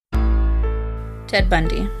Ted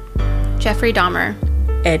Bundy, Jeffrey Dahmer,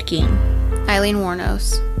 Ed Gein, Eileen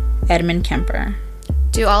Wuornos. Edmund Kemper.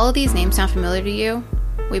 Do all of these names sound familiar to you?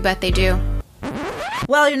 We bet they do.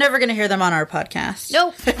 Well, you're never going to hear them on our podcast.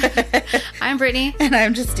 Nope. I'm Brittany. And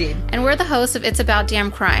I'm Justine. And we're the hosts of It's About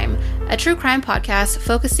Damn Crime, a true crime podcast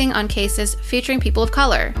focusing on cases featuring people of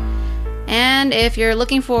color. And if you're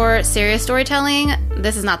looking for serious storytelling,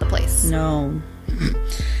 this is not the place. No.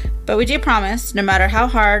 But we do promise, no matter how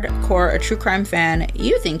hardcore a true crime fan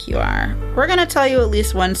you think you are, we're going to tell you at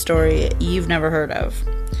least one story you've never heard of.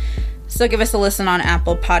 So give us a listen on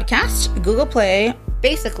Apple Podcasts, Google Play,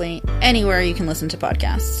 basically anywhere you can listen to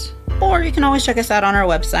podcasts. Or you can always check us out on our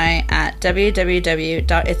website at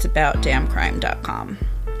www.itsaboutdamncrime.com.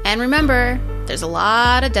 And remember, there's a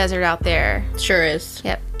lot of desert out there. Sure is.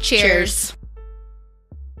 Yep. Cheers.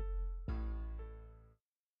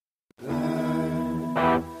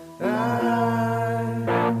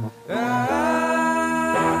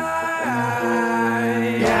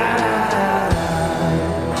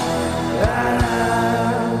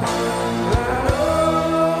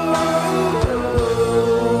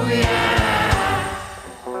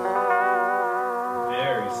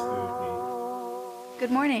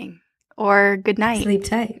 Or good night. Sleep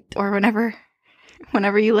tight. Or whenever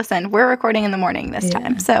you listen. We're recording in the morning this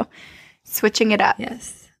time, so switching it up.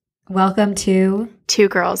 Yes. Welcome to Two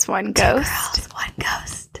Girls, One Ghost. Two Girls, One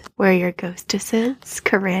Ghost. Where your ghostesses,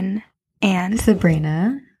 Corinne and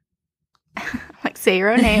Sabrina. Like, say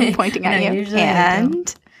your own name, pointing at you,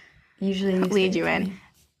 and usually lead you in.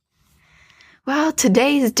 Well,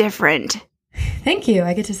 today's different. Thank you.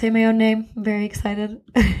 I get to say my own name. I'm very excited.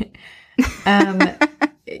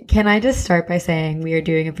 Can I just start by saying we are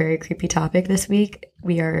doing a very creepy topic this week?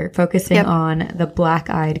 We are focusing on the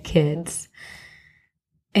black-eyed kids.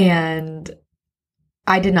 And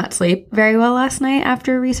I did not sleep very well last night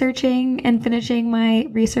after researching and finishing my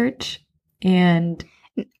research. And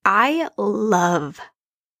I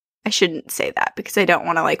shouldn't say that because I don't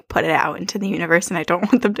want to like put it out into the universe and I don't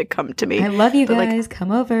want them to come to me. I love you guys. Like,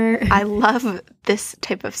 come over. I love this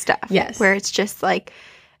type of stuff. Yes. Where it's just like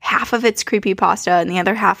half of it's creepypasta and the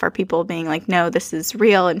other half are people being like, no, this is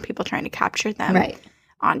real, and people trying to capture them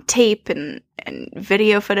on tape and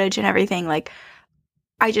video footage and everything. Like,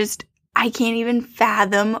 I can't even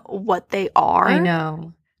fathom what they are. I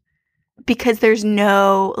know. Because there's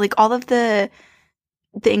no, like, all of the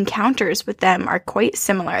encounters with them are quite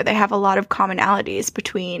similar. They have a lot of commonalities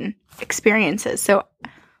between experiences. So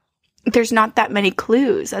there's not that many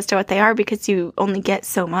clues as to what they are because you only get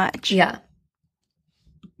so much. Yeah.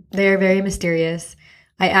 They're very mysterious.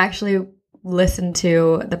 I actually listened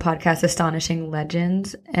to the podcast Astonishing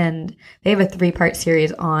Legends, and they have a 3-part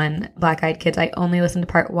series on black-eyed kids. I only listened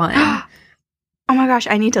to part 1. Oh my gosh,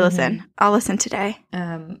 I need to listen. I'll listen today.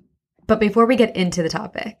 But before we get into the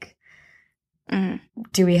topic,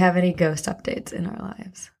 do we have any ghost updates in our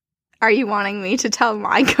lives? Are you wanting me to tell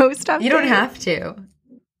my ghost update? You don't have to.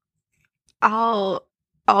 I'll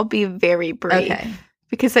be very brief. Okay.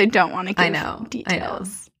 Because I don't want to give details. I know.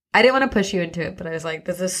 I didn't want to push you into it, but I was like,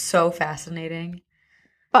 this is so fascinating.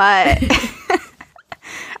 But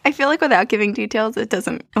I feel like without giving details, it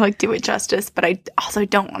doesn't like do it justice, but I also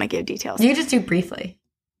don't want to give details. You can just do briefly.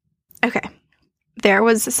 Okay. There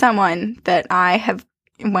was someone that I have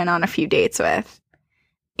went on a few dates with,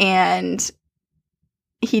 and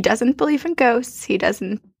he doesn't believe in ghosts. He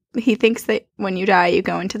thinks that when you die, you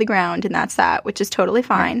go into the ground, and that's that, which is totally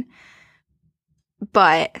fine. Yeah.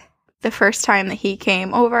 But the first time that he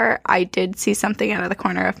came over, I did see something out of the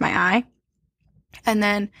corner of my eye. And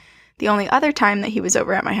then the only other time that he was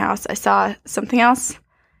over at my house, I saw something else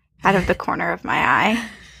out of the corner of my eye.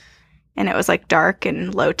 And it was like dark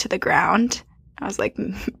and low to the ground. I was like,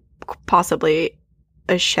 possibly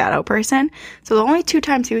a shadow person. So the only 2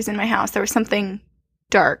 times he was in my house, there was something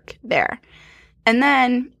dark there. And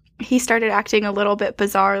then he started acting a little bit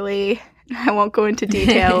bizarrely. I won't go into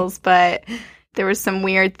details, but there was some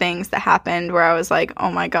weird things that happened where I was like, oh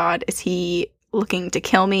my God, is he looking to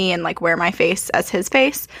kill me and like wear my face as his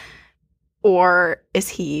face? Or is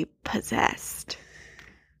he possessed?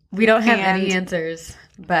 We don't have any answers,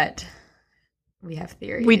 but we have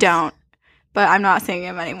theories. We don't, but I'm not seeing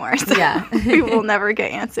him anymore. So yeah. We will never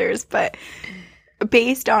get answers. But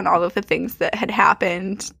based on all of the things that had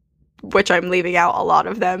happened, which I'm leaving out a lot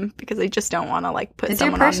of them because I just don't want to like put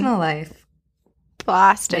someone your personal life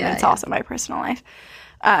blast, and it's also my personal life.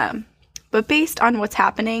 But based on what's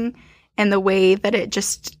happening and the way that it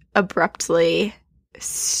just abruptly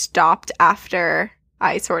stopped after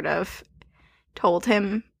I sort of told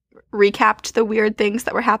him, recapped the weird things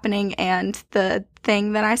that were happening and the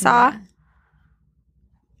thing that I saw,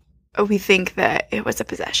 we think that it was a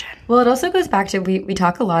possession. Well, it also goes back to we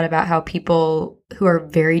talk a lot about how people who are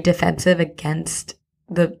very defensive against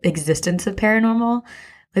the existence of paranormal,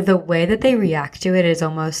 like the way that they react to it is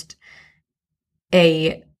almost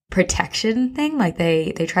a protection thing. Like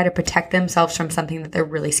they try to protect themselves from something that they're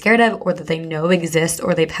really scared of or that they know exists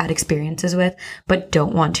or they've had experiences with, but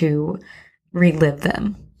don't want to relive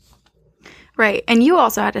them. Right. And you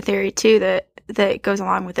also had a theory too that goes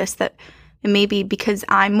along with this, that maybe because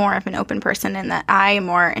I'm more of an open person and that I am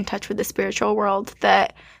more in touch with the spiritual world,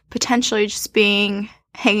 that potentially just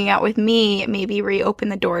hanging out with me maybe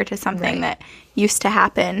reopened the door to something that used to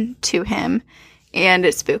happen to him and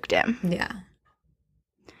it spooked him. Yeah.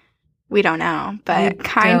 We don't know, but I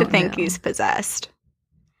kind of think he's possessed.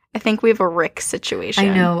 I think we have a Rick situation.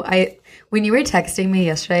 I know. When you were texting me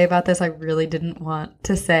yesterday about this, I really didn't want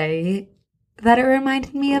to say that it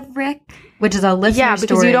reminded me of Rick, which is a listener story. Yeah,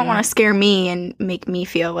 because you don't want to scare me and make me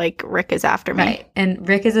feel like Rick is after me. Right. And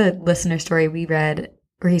Rick is a listener story we read,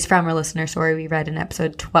 or he's from a listener story we read in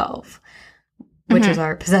episode 12, which is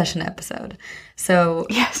our possession episode. So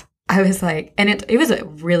yes. I was like, and it was a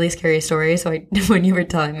really scary story. So when you were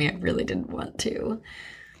telling me, I really didn't want to.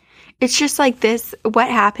 It's just like this. What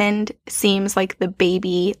happened seems like the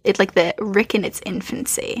baby. It's like the Rick in its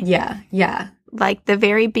infancy. Yeah, yeah. Like the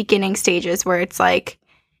very beginning stages where it's like,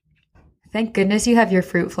 thank goodness you have your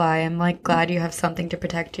fruit fly. I'm like glad you have something to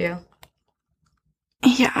protect you.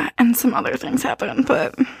 Yeah, and some other things happen,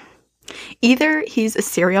 but either he's a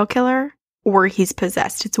serial killer or he's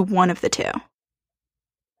possessed. It's one of the two.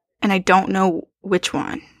 And I don't know which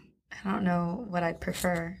one. I don't know what I'd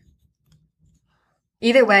prefer.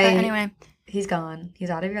 Either way, but anyway, he's gone. He's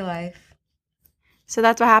out of your life. So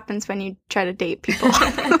that's what happens when you try to date people.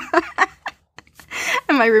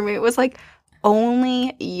 And my roommate was like,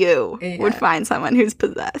 only you would find someone who's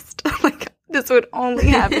possessed. Like, this would only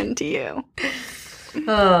happen to you.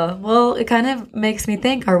 Oh, well, it kind of makes me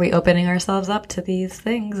think, are we opening ourselves up to these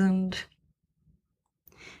things? And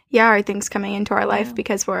yeah, are things coming into our life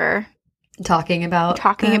because we're talking about it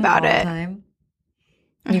all the time?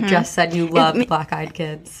 You just said you loved Black Eyed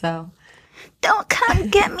Kids, so don't come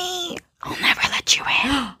get me. I'll never let you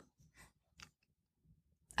in.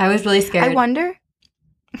 I was really scared. I wonder.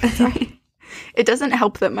 Sorry. It doesn't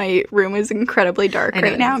help that my room is incredibly dark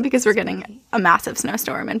right now because we're getting a massive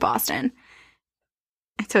snowstorm in Boston.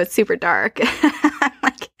 So it's super dark. I'm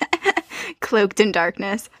like cloaked in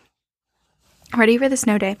darkness. Ready for the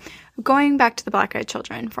snow day. Going back to the Black Eyed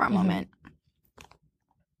Children for a moment.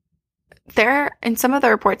 There, in some of the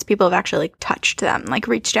reports, people have actually like touched them, like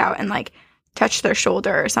reached out and like touched their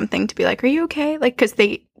shoulder or something to be like, are you okay? Like, because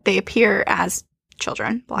they appear as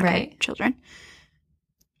children, Black-eyed children.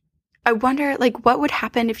 I wonder, like, what would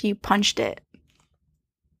happen if you punched it?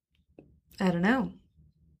 I don't know.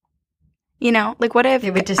 You know, like, what if,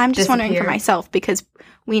 I'm just wondering disappear. For myself, because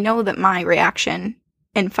we know that my reaction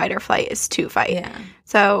in fight or flight is to fight. Yeah.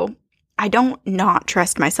 So I don't not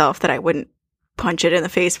trust myself that I wouldn't punch it in the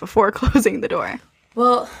face before closing the door.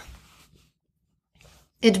 Well,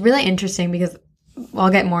 it's really interesting because I'll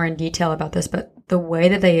get more in detail about this, but the way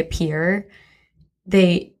that they appear,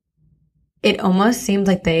 it almost seems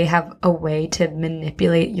like they have a way to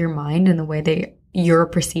manipulate your mind in the way you're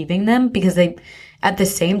perceiving them, because they, at the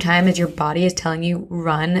same time as your body is telling you,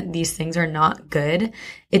 run, these things are not good,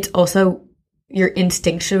 it's also, you're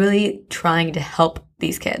instinctually trying to help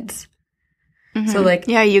these kids. Mm-hmm. So like,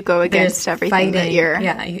 yeah, you go against everything fighting, that you're,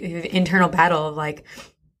 you have internal battle of like,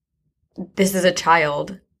 this is a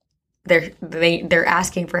child. They're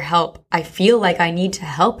asking for help. I feel like I need to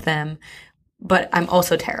help them, but I'm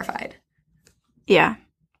also terrified. Yeah.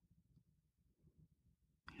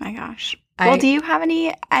 My gosh. Well, do you have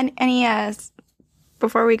any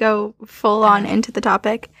before we go full on into the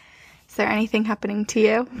topic, is there anything happening to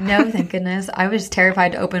you? No, thank goodness. I was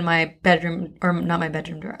terrified to open my bedroom, or not my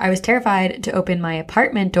bedroom door. I was terrified to open my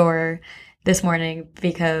apartment door this morning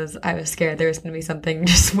because I was scared there was going to be something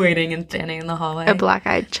just waiting and standing in the hallway. A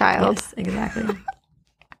black-eyed child. Yes, exactly.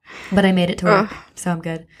 But I made it to work, so I'm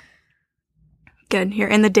good. Good. You're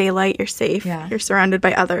in the daylight. You're safe. Yeah. You're surrounded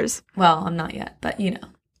by others. Well, I'm not yet, but you know.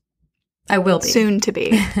 I will be. Soon to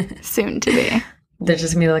be. Soon to be. There's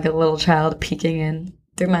just me like a little child peeking in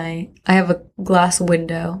through I have a glass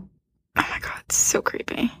window. Oh my God, it's so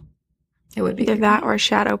creepy. It would be either creepy. That or a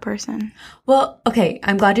shadow person. Well, okay,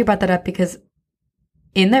 I'm glad you brought that up because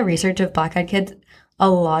in the research of Black Eyed Kids, a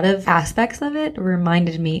lot of aspects of it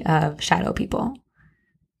reminded me of shadow people.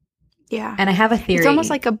 Yeah. And I have a theory. It's almost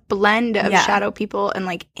like a blend of shadow people and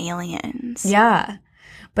like aliens. Yeah.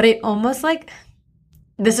 But it almost like,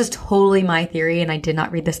 this is totally my theory and I did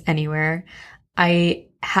not read this anywhere. I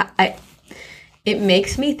it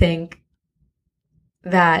makes me think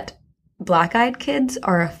that black-eyed kids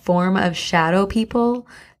are a form of shadow people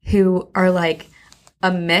who are like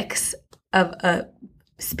a mix of a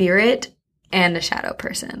spirit and a shadow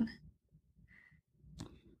person.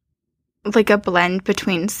 Like a blend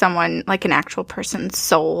between someone, like an actual person's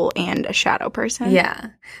soul and a shadow person? Yeah.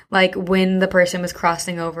 Like when the person was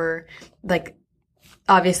crossing over, like,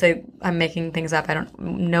 obviously I'm making things up.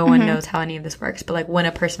 No one knows how any of this works, but like when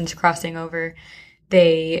a person's crossing over,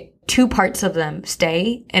 two parts of them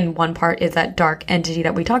stay, and one part is that dark entity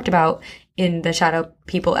that we talked about in the Shadow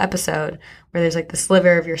People episode, where there's like the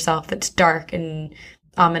sliver of yourself that's dark and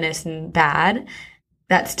ominous and bad,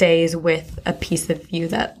 that stays with a piece of you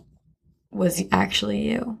that was actually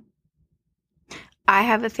you. I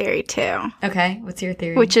have a theory too. Okay, what's your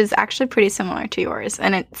theory? Which is actually pretty similar to yours,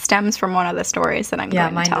 and it stems from one of the stories that I'm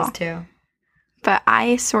going to tell. Yeah, mine does too. But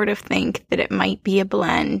I sort of think that it might be a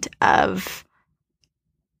blend of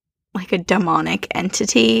like a demonic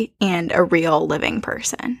entity and a real living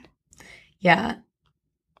person. Yeah.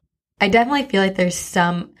 I definitely feel like there's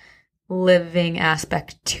some living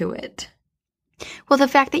aspect to it. Well, the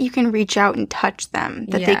fact that you can reach out and touch them,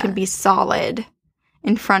 that they can be solid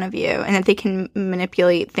in front of you, and that they can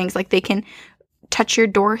manipulate things, like they can touch your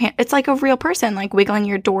door. It's like a real person, like wiggling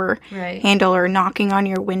your door handle or knocking on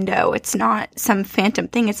your window. It's not some phantom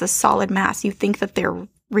thing. It's a solid mass. You think that they're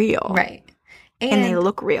real. Right. And they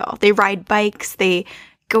look real. They ride bikes. They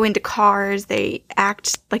go into cars. They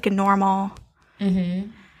act like a normal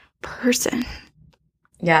person.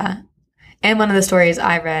 Yeah. And one of the stories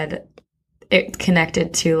I read, it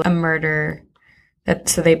connected to a murder.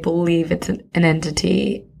 So they believe it's an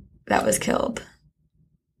entity that was killed.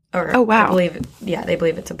 Or oh, wow. they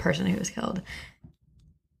believe it's a person who was killed.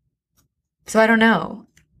 So I don't know.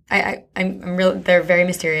 I'm really, they're very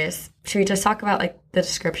mysterious. Should we just talk about like the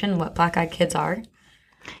description, what black-eyed kids are?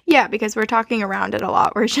 Yeah, because we're talking around it a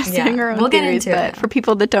lot. We're just saying our own we'll theories, get into but it. For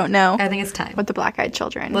people that don't know, I think it's time. What the black-eyed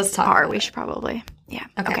children Let's talk are, about we it. should probably. Yeah.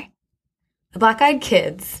 Okay. The black-eyed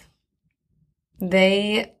kids,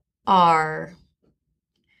 they are,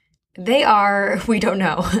 we don't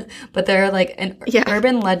know, but they're like an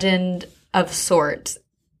urban legend of sorts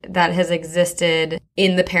that has existed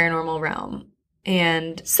in the paranormal realm.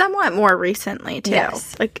 And somewhat more recently, too.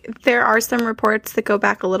 Yes. Like, there are some reports that go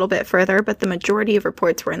back a little bit further, but the majority of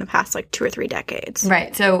reports were in the past, like, 2 or 3 decades.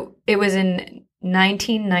 Right. So it was in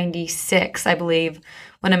 1996, I believe,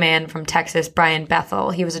 when a man from Texas, Brian Bethel,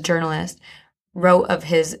 he was a journalist, wrote of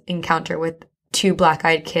his encounter with 2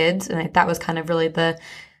 black-eyed kids. And that was kind of really the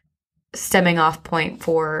stemming off point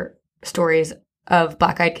for stories of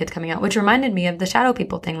black-eyed kids coming out, which reminded me of the Shadow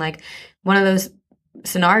People thing. Like, one of those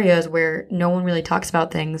scenarios where no one really talks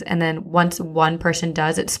about things, and then once one person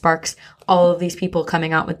does, it sparks all of these people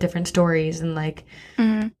coming out with different stories, and like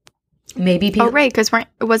maybe people. Oh, right, because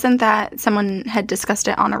wasn't that someone had discussed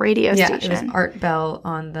it on a radio station? Yeah, it was Art Bell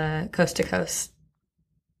on the Coast to Coast.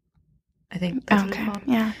 I think that's what it's called.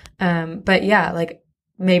 Yeah. But yeah, like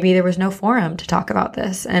maybe there was no forum to talk about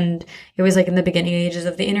this, and it was like in the beginning ages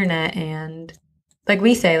of the internet, and like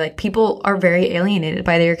we say, like people are very alienated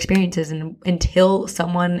by their experiences, and until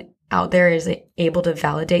someone out there is able to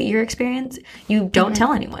validate your experience, you don't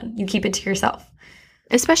tell anyone. You keep it to yourself.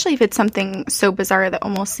 Especially if it's something so bizarre that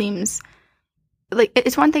almost seems like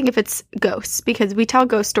it's one thing if it's ghosts, because we tell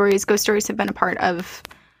ghost stories. Ghost stories have been a part of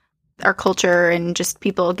our culture and just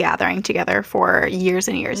people gathering together for years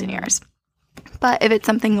and years and years. But if it's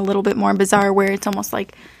something a little bit more bizarre where it's almost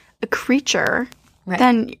like a creature,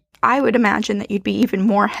 then I would imagine that you'd be even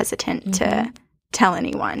more hesitant to tell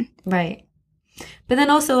anyone. Right. But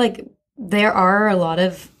then also, like, there are a lot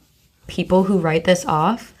of people who write this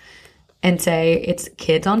off and say it's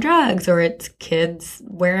kids on drugs or it's kids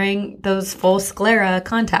wearing those full sclera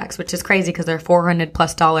contacts, which is crazy because they're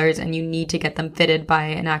 $400+ and you need to get them fitted by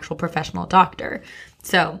an actual professional doctor.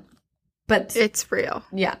 So, but it's real.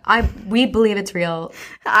 Yeah, we believe it's real.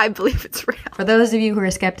 I believe it's real. For those of you who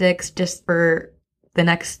are skeptics, just for the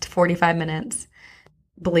next 45 minutes,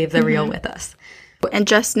 believe the real with us. And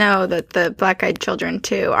just know that the black-eyed children,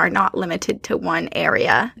 too, are not limited to one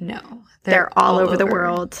area. No. They're all over the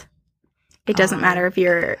world. It doesn't matter if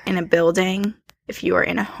you're in a building, if you are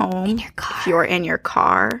in a home, in your car. If you're in your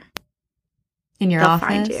car. In your office. They'll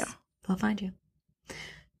find you. They'll find you.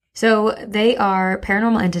 So they are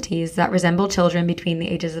paranormal entities that resemble children between the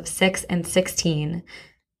ages of 6 and 16.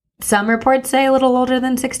 Some reports say a little older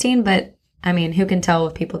than 16, but I mean, who can tell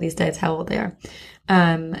with people these days how old they are?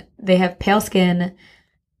 They have pale skin,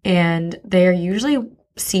 and they are usually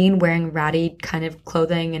seen wearing ratty kind of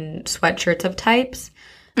clothing and sweatshirts of types.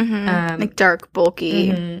 Like dark, bulky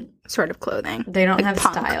Mhm. sort of clothing. They don't Like have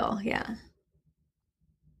punk. style. Yeah.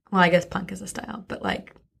 Well, I guess punk is a style, but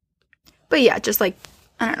like But yeah, just like,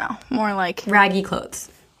 I don't know, more like, raggy clothes.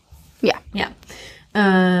 yeah. Yeah.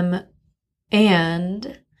 And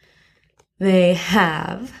they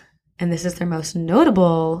have, and this is their most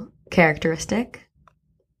notable characteristic,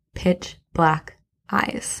 pitch black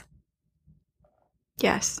eyes.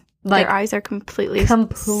 Yes. Like Their eyes are completely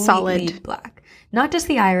completely solid. black. Not just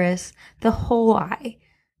the iris, the whole eye.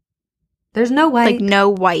 There's no white. Like no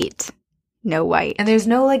white. No white. And there's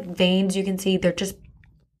no like veins you can see. They're just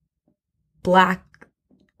black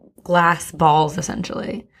glass balls,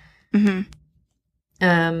 essentially. Mm-hmm.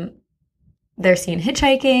 They're seen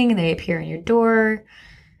hitchhiking. They appear in your door.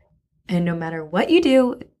 And no matter what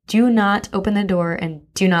you do not open the door and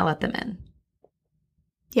do not let them in.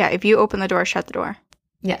 Yeah, if you open the door, shut the door.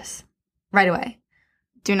 Yes. Right away.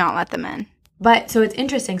 Do not let them in. But so it's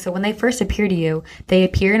interesting. So when they first appear to you, they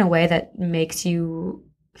appear in a way that makes you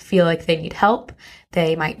feel like they need help.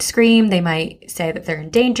 They might scream. They might say that they're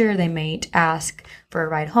in danger. They might ask for a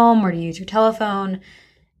ride home or to use your telephone,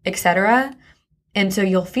 etc. And so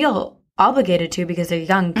you'll feel obligated to because they're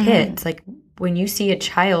young kids. Like when you see a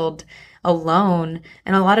child alone,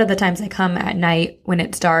 and a lot of the times they come at night when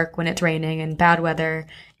it's dark, when it's raining and bad weather,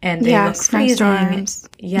 and they look freezing. snowstorms.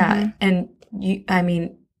 Yeah. And I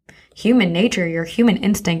mean, human nature, your human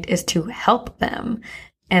instinct is to help them,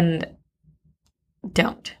 and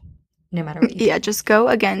don't, no matter what you Yeah, just go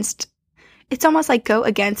against. It's almost like go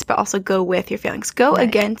against, but also go with your feelings. Go Right.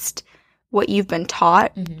 against what you've been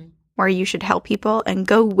taught, Mm-hmm. where you should help people, and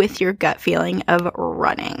go with your gut feeling of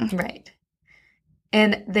running. Right.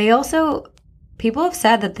 And they also, people have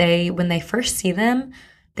said that when they first see them,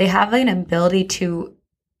 they have an ability to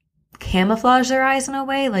camouflage their eyes in a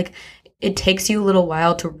way. Like it takes you a little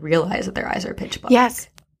while to realize that their eyes are pitch black. Yes.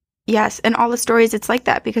 Yes. And all the stories, it's like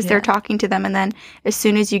that because they're Yeah. talking to them. And then as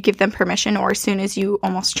soon as you give them permission or as soon as you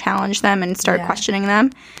almost challenge them and start Yeah. questioning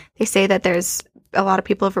them, they say that there's a lot of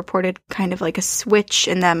people have reported kind of like a switch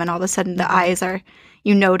in them. And all of a sudden the eyes are,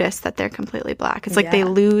 you notice that they're completely black. It's like they Yeah.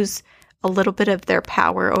 lose a little bit of their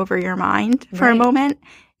power over your mind for a Right. moment.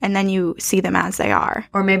 And then you see them as they are.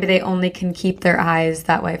 Or maybe they only can keep their eyes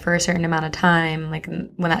that way for a certain amount of time. Like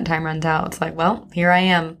when that time runs out, it's like, well, here I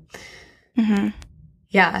am. Mm-hmm.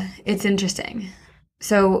 Yeah, it's interesting.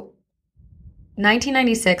 So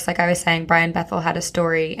 1996, like I was saying, Brian Bethel had a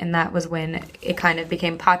story, and that was when it kind of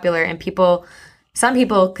became popular. And some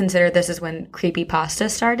people consider this is when creepypasta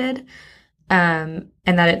started, and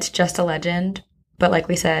that it's just a legend. But like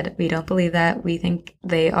we said, we don't believe that. We think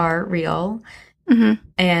they are real. Mm-hmm.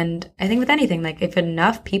 And I think with anything, like if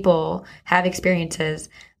enough people have experiences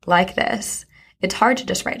like this, it's hard to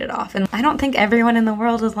just write it off. And I don't think everyone in the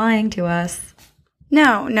world is lying to us.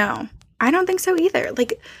 No. I don't think so either.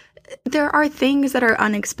 Like, there are things that are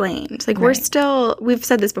unexplained. Like, Right. we've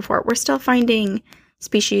said this before, we're still finding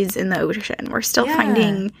species in the ocean. We're still Yeah.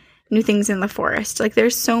 finding new things in the forest. Like,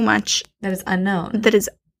 there's so much That is unknown. that is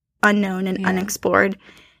unknown and Yeah. unexplored.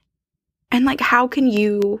 And, like, how can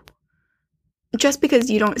you, just because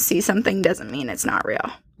you don't see something doesn't mean it's not real.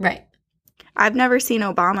 Right. I've never seen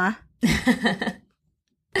Obama.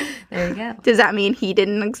 There you go. Does that mean he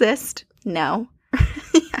didn't exist? No.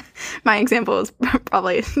 My example is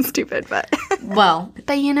probably stupid, but Well,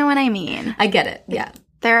 but you know what I mean. I get it. Yeah.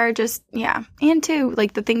 There are just, yeah. And two,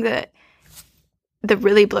 like the thing that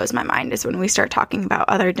really blows my mind is when we start talking about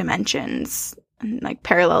other dimensions and like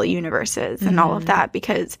parallel universes and all of that,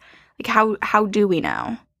 because like how do we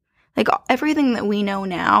know? Like everything that we know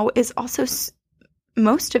now is also,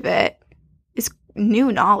 most of it is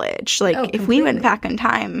new knowledge. Like if we went completely. back in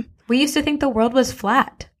time, We used to think the world was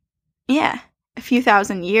flat. yeah, a few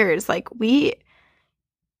thousand years, like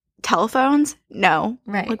telephones, no.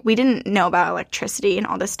 Right. Like we didn't know about electricity and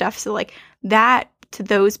all this stuff. So like that to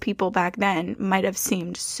those people back then might have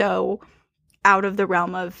seemed so out of the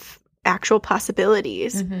realm of actual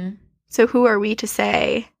possibilities. Mhm. So who are we to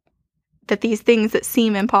say that these things that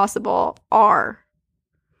seem impossible are?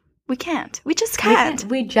 We can't. We just can't.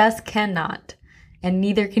 We just cannot. And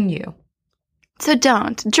neither can you. So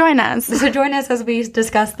don't. Join us. So join us as we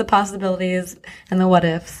discuss the possibilities and the what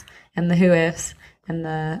ifs and the who ifs and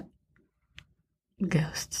the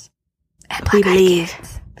ghosts. And We Black Eyed believe.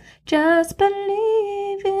 Kids. Just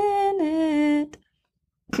believe in it.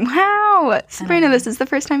 Wow. Sabrina, this is the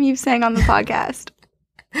first time you've sang on the podcast.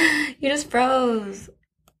 You just froze.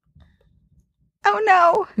 Oh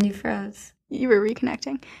no. You froze. You were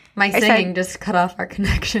reconnecting. My I singing just cut off our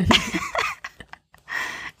connection.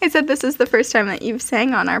 I said this is the first time that you've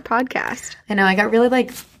sang on our podcast. I know, I got really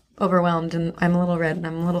overwhelmed, and I'm a little red, and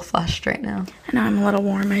I'm a little flushed right now. I know I'm a little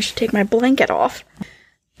warm. I should take my blanket off.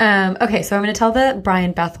 Okay, so I'm going to tell the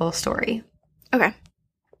Brian Bethel story. Okay.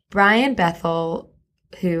 Brian Bethel,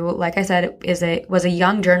 who, like I said, was a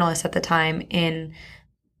young journalist at the time in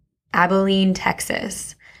Abilene,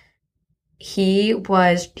 Texas. He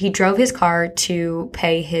drove his car to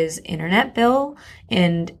pay his internet bill,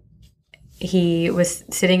 and he was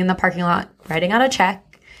sitting in the parking lot writing out a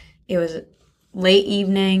check. It was late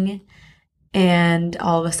evening, and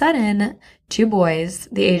all of a sudden, two boys,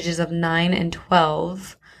 the ages of 9 and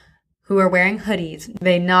 12, who were wearing hoodies,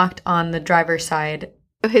 they knocked on the driver's side.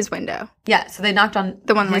 His window. Yeah, so they knocked on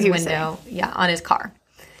the one his where he was window. Yeah, on his car.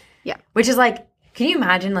 Yeah. Which is like, can you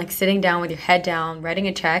imagine like sitting down with your head down, writing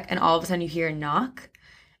a check, and all of a sudden you hear a knock?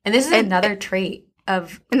 And this is another trait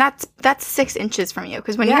of... And that's 6 inches from you,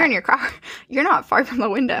 because when you're in your car, you're not far from the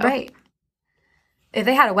window. Right. If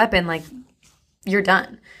they had a weapon, like, you're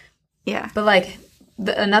done. Yeah. But like,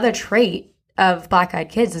 another trait of black-eyed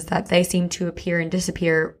kids is that they seem to appear and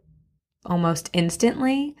disappear almost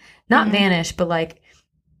instantly. Not vanish, but like...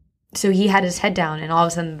 So he had his head down, and all of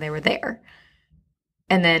a sudden they were there.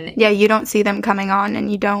 And then... Yeah, you don't see them coming on, and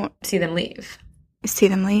you don't... see them leave. See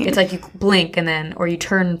them leave. It's like you blink, and then... Or you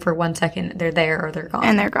turn for 1 second, they're there, or they're gone.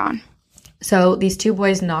 And they're gone. So these two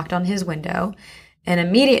boys knocked on his window, and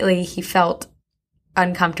immediately he felt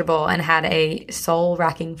uncomfortable and had a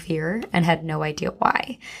soul-racking fear and had no idea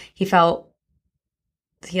why. He felt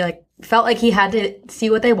like he had to see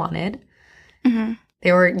what they wanted. Mm-hmm.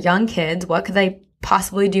 They were young kids. What could they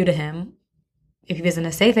possibly do to him? If he was in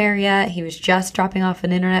a safe area, he was just dropping off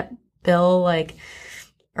an internet bill,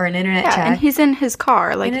 or an internet check. And he's in his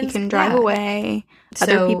car. Like, he can drive away.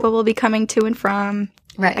 Other people will be coming to and from.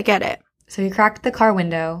 Right. I get it. So he cracked the car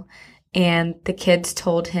window, and the kids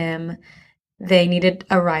told him they needed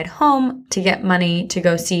a ride home to get money to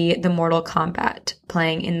go see the Mortal Kombat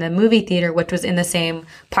playing in the movie theater, which was in the same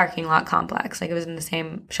parking lot complex. Like, it was in the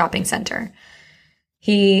same shopping center.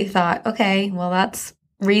 He thought, okay, well, that's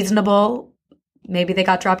reasonable. Maybe they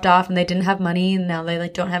got dropped off and they didn't have money, and now they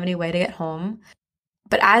don't have any way to get home.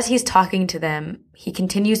 But as he's talking to them, he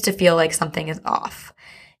continues to feel like something is off.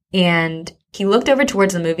 And he looked over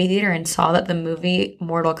towards the movie theater and saw that the movie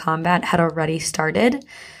Mortal Kombat had already started.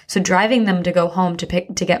 So driving them to go home to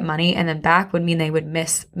get money and then back would mean they would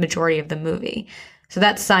miss majority of the movie. So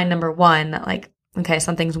that's sign number 1 that okay,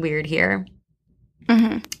 something's weird here.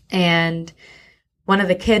 Mm-hmm. And one of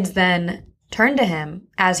the kids then turned to him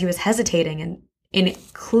as he was hesitating, and in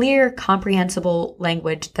clear, comprehensible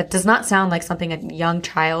language that does not sound like something a young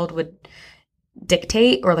child would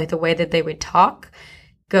dictate or like the way that they would talk,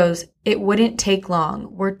 goes, "It wouldn't take long.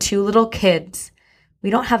 We're 2 little kids. We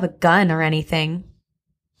don't have a gun or anything."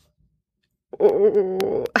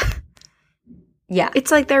 Yeah.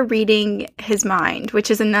 It's like they're reading his mind,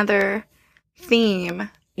 which is another theme.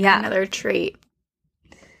 Yeah. Another trait.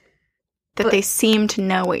 That they seem to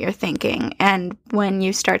know what you're thinking. And when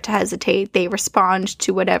you start to hesitate, they respond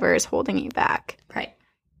to whatever is holding you back. Right.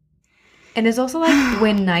 And it's also like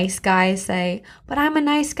when nice guys say, "But I'm a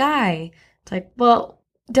nice guy." It's like, well,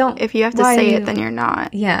 don't. If you have to say it, then you're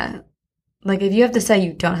not. Yeah. Like, if you have to say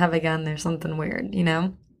you don't have a gun, there's something weird, you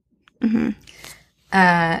know? Mm-hmm.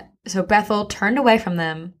 So Bethel turned away from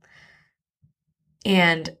them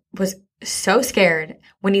and was so scared.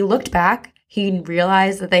 When he looked back, he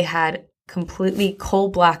realized that they had completely coal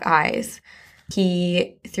black eyes.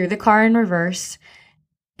 He threw the car in reverse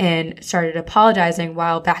and started apologizing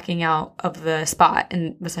while backing out of the spot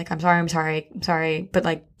and was like, I'm sorry,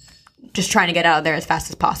 but just trying to get out of there as fast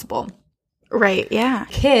as possible. Right, yeah.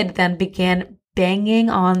 Kid then began banging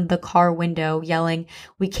on the car window, yelling,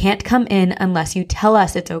 "We can't come in unless you tell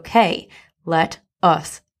us it's okay. Let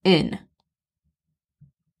us in."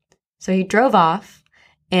 So he drove off,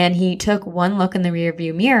 and he took one look in the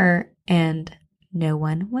rearview mirror, and no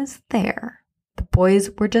one was there. The boys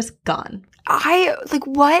were just gone.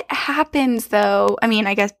 What happens, though? I mean,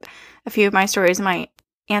 I guess a few of my stories might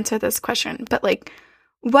answer this question, but,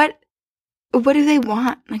 what do they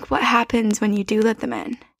want? What happens when you do let them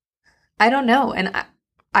in? I don't know. And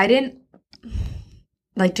I didn't,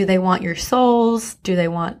 do they want your souls? Do they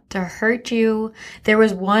want to hurt you? There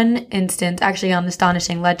was one instance, actually on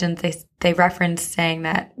Astonishing Legends, they referenced saying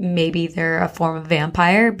that maybe they're a form of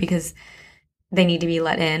vampire because they need to be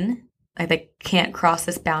let in. They can't cross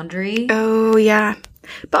this boundary. Oh, yeah.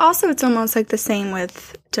 But also it's almost like the same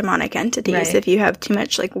with demonic entities. Right. If you have too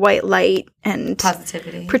much white light and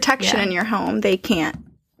positivity, protection in your home, they can't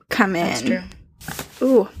come in. That's true.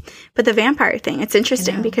 Ooh. But the vampire thing, it's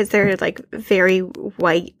interesting because they're very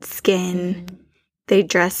white skin. Mm-hmm. They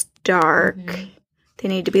dress dark. Mm-hmm. They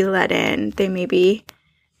need to be let in. They maybe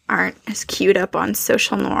aren't as queued up on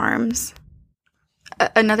social norms.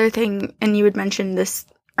 Another thing, and you had mentioned this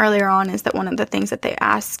earlier on, is that one of the things that they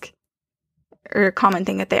ask, or a common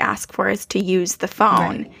thing that they ask for, is to use the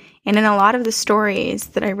phone. Right. And in a lot of the stories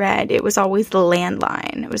that I read, it was always the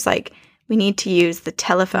landline. It was like, we need to use the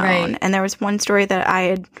telephone. Right. And there was one story that I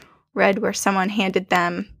had read where someone handed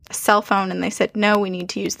them a cell phone and they said, no, we need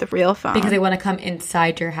to use the real phone. Because they want to come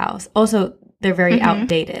inside your house. Also, they're very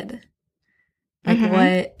outdated.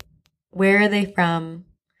 Like where are they from?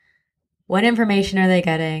 What information are they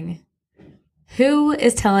getting? Who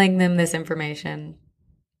is telling them this information?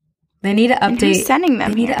 They need to update. And who's sending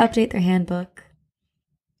them? They need to update their handbook.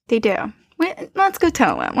 They do. Let's go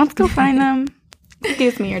tell them. Let's go find them.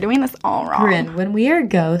 Excuse me, you're doing this all wrong. Corinne, when we are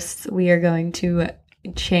ghosts, we are going to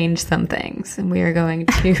change some things. And we are going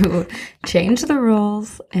to change the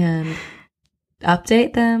rules and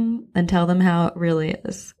update them and tell them how it really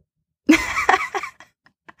is.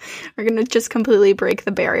 We're going to just completely break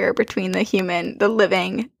the barrier between the human, the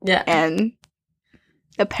living, and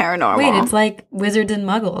the paranormal. Wait, it's like wizards and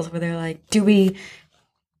muggles where they're like, do we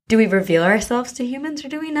reveal ourselves to humans or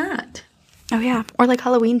do we not? Oh, yeah. Or like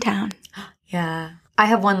Halloween Town. Yeah. I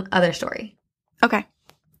have one other story. Okay.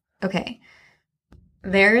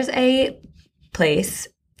 There's a place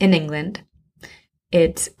in England.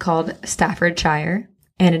 It's called Staffordshire,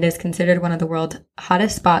 and it is considered one of the world's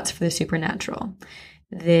hottest spots for the supernatural.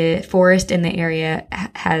 The forest in the area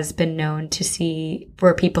has been known to see,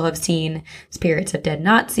 where people have seen spirits of dead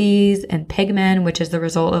Nazis and pigmen, which is the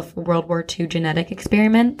result of World War II genetic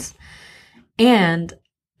experiments. And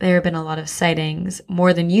there have been a lot of sightings,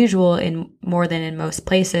 more than usual, more than in most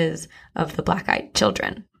places, of the black-eyed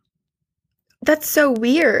children. That's so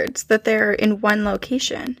weird that they're in one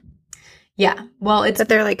location. Yeah, well, it's... that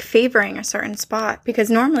they're, like, favoring a certain spot, because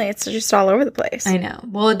normally it's just all over the place. I know.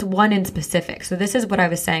 Well, it's one in specific. So this is what I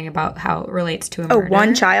was saying about how it relates to a murder. Oh,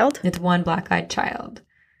 one child? It's one black-eyed child.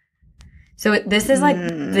 So this is like,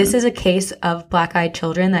 this is a case of black-eyed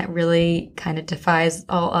children that really kind of defies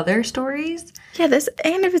all other stories. Yeah,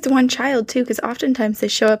 and if it's one child, too, because oftentimes they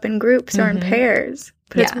show up in groups or in pairs.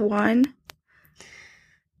 But it's one.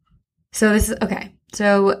 So this is, okay.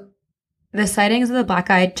 So the sightings of the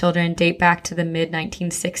black-eyed children date back to the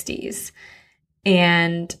mid-1960s.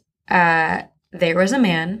 And there was a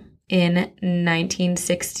man in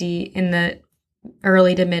the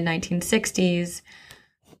early to mid-1960s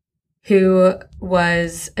who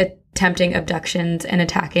was attempting abductions and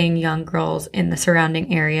attacking young girls in the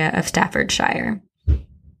surrounding area of Staffordshire.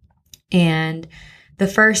 And the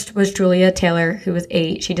first was Julia Taylor, who was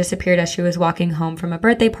 8. She disappeared as she was walking home from a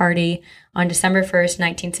birthday party on December 1st,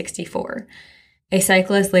 1964. A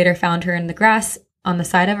cyclist later found her in the grass on the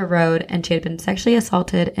side of a road, and she had been sexually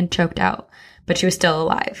assaulted and choked out, but she was still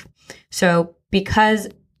alive. So because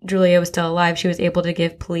Julia was still alive, she was able to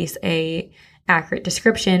give police a accurate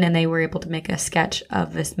description, and they were able to make a sketch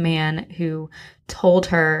of this man who told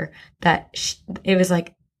her that it's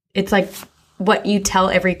like what you tell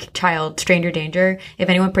every child, stranger danger. If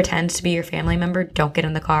anyone pretends to be your family member, don't get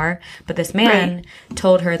in the car. But this man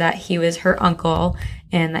told her that he was her uncle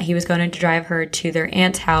and that he was going to drive her to their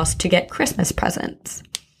aunt's house to get Christmas presents.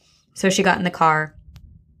 So she got in the car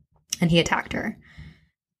and he attacked her.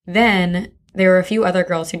 Then there were a few other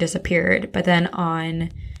girls who disappeared, but then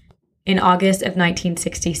in August of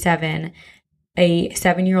 1967, a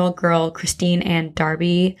 7-year-old girl, Christine Ann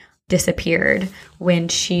Darby, disappeared when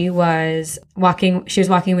she was walking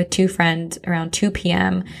with 2 friends around 2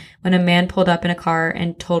 p.m. when a man pulled up in a car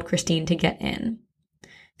and told Christine to get in.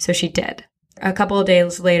 So she did. A couple of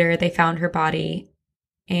days later, they found her body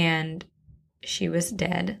and she was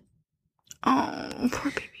dead. Oh,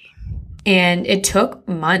 poor baby. And it took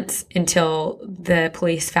months until the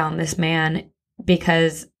police found this man,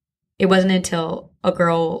 because it wasn't until a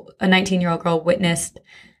 19-year-old girl witnessed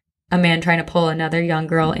a man trying to pull another young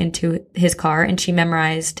girl into his car, and she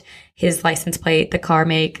memorized his license plate, the car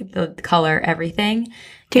make, the color, everything.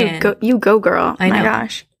 Dude, go girl. I know. My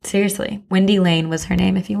gosh. Seriously. Wendy Lane was her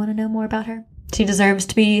name, if you want to know more about her. She deserves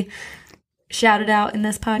to be shouted out in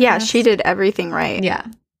this podcast. Yeah, she did everything right. Yeah.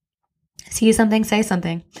 See something, say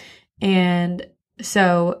something. And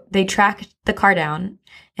so they tracked the car down,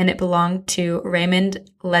 and it belonged to Raymond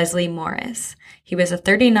Leslie Morris. He was a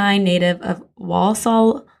 39 native of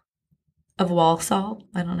Walsall. I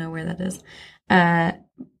don't know where that is.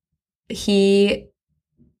 He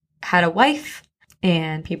had a wife,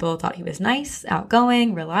 and people thought he was nice,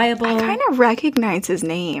 outgoing, reliable. I kind of recognize his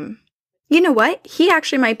name. You know what? He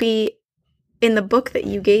actually might be in the book that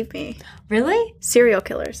you gave me. Really? Serial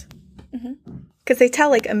Killers. Mm-hmm. Because they tell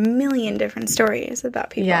like a million different stories about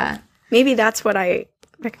people. Yeah. Maybe that's what I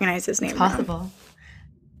recognize his name. It's possible.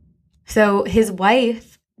 So his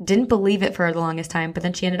wife didn't believe it for the longest time, but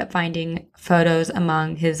then she ended up finding photos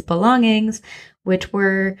among his belongings, which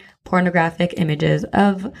were pornographic images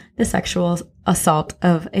of the sexual assault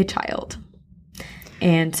of a child.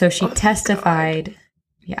 And so she testified. God.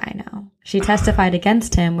 Yeah, I know. She testified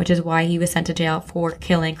against him, which is why he was sent to jail for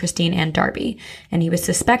killing Christine Ann Darby. And he was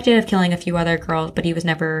suspected of killing a few other girls, but he was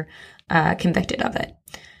never convicted of it.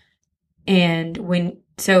 And when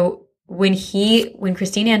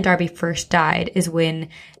Christine Ann Darby first died is when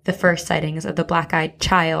the first sightings of the black-eyed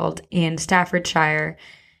child in Staffordshire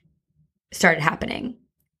started happening.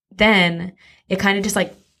 Then it kind of just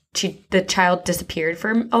like the child disappeared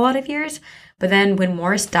for a lot of years. But then when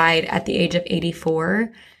Morris died at the age of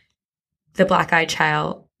 84, the black-eyed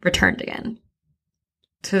child returned again.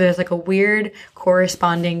 So there's like a weird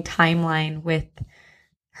corresponding timeline with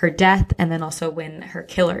her death and then also when her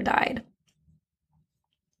killer died.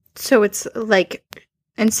 So it's like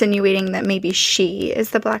insinuating that maybe she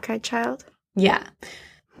is the black-eyed child? Yeah.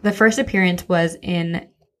 The first appearance was in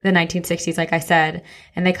the 1960s, like I said,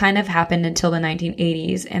 and they kind of happened until the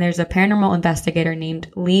 1980s. And there's a paranormal investigator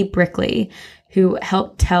named Lee Brickley who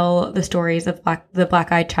helped tell the stories of the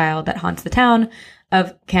black-eyed child that haunts the town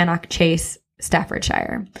of Cannock Chase,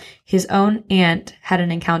 Staffordshire. His own aunt had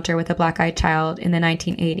an encounter with a black-eyed child in the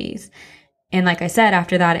 1980s. And like I said,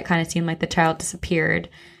 after that, it kind of seemed like the child disappeared.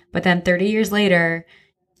 But then 30 years later,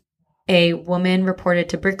 a woman reported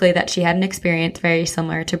to Brickley that she had an experience very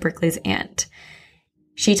similar to Brickley's aunt.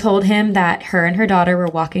 She told him that her and her daughter were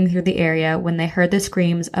walking through the area when they heard the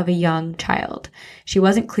screams of a young child. She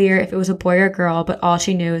wasn't clear if it was a boy or girl, but all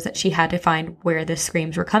she knew is that she had to find where the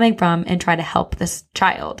screams were coming from and try to help this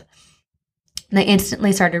child. They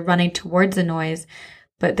instantly started running towards the noise,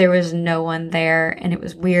 but there was no one there, and it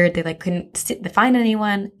was weird. They couldn't find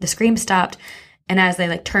anyone. The scream stopped, and as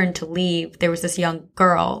they turned to leave, there was this young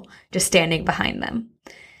girl just standing behind them.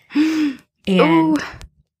 And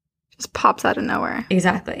just pops out of nowhere.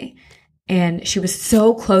 Exactly. And she was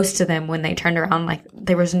so close to them when they turned around.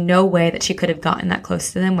 There was no way that she could have gotten that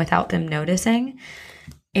close to them without them noticing.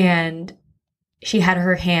 And she had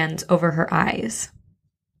her hands over her eyes.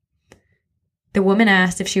 The woman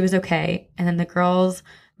asked if she was okay, and then the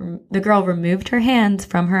girl removed her hands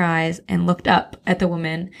from her eyes and looked up at the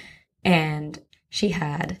woman, and she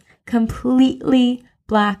had completely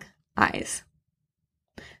black eyes.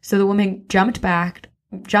 So the woman jumped back,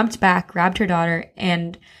 grabbed her daughter,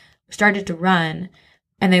 and started to run,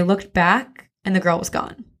 and they looked back, and the girl was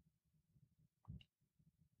gone.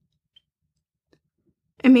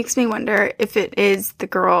 It makes me wonder if it is the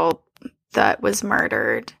girl that was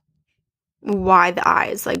murdered. Why the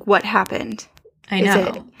eyes? What happened? I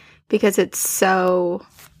know. Because it's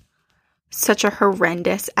such a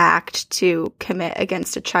horrendous act to commit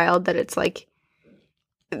against a child that it's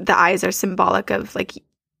the eyes are symbolic of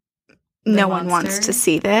no one wants to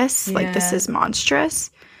see this. Yeah. This is monstrous.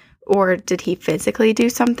 Or did he physically do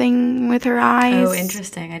something with her eyes? Oh,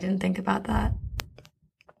 interesting. I didn't think about that.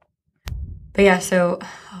 But yeah,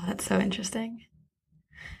 that's so interesting.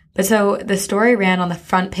 But so the story ran on the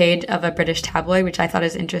front page of a British tabloid, which I thought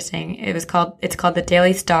is interesting. It's called the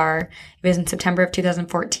Daily Star. It was in September of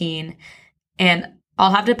 2014. And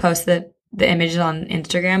I'll have to post the images on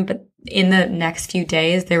Instagram, but in the next few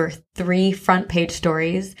days, there were 3 front page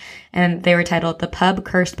stories, and they were titled The Pub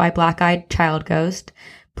Cursed by Black-Eyed Child Ghost,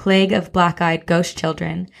 Plague of Black-Eyed Ghost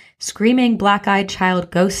Children, Screaming Black-Eyed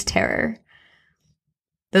Child Ghost Terror.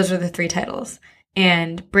 Those were the 3 titles.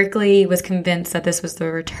 And Brickley was convinced that this was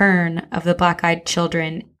the return of the black-eyed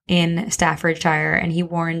children in Staffordshire, and he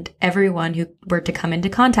warned everyone who were to come into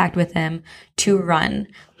contact with him to run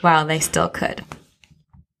while they still could.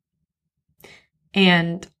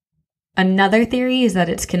 And another theory is that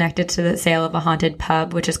it's connected to the sale of a haunted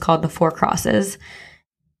pub, which is called the Four Crosses.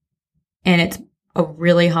 And it's a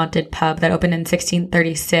really haunted pub that opened in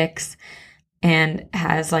 1636 and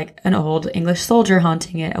has an old English soldier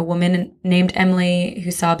haunting it, a woman named Emily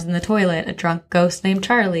who sobs in the toilet, a drunk ghost named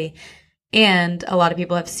Charlie. And a lot of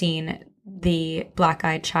people have seen the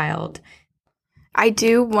black-eyed child. I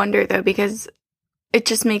do wonder, though, because it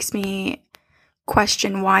just makes me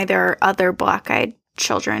question why there are other black-eyed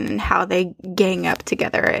children and how they gang up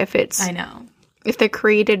together I know. If they're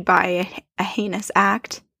created by a heinous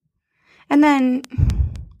act. And then,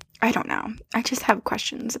 I don't know. I just have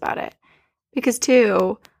questions about it. Because,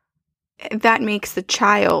 too, that makes the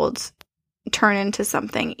child turn into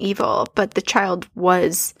something evil, but the child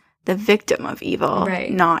was the victim of evil,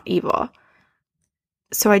 right, not evil.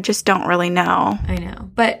 So I just don't really know. I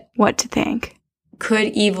know. But what to think.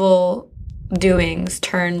 could evil doings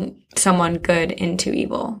turn someone good into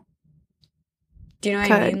evil? Do you know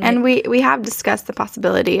what I mean? And we have discussed the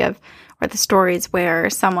possibility of, or the stories where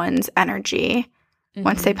someone's energy,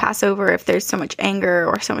 once they pass over, if there's so much anger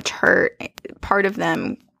or so much hurt, part of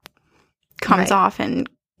them comes off and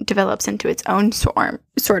develops into its own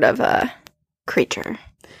sort of a creature.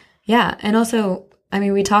 Yeah. And also, I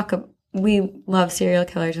mean, we love serial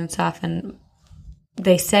killers and stuff, and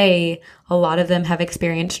they say a lot of them have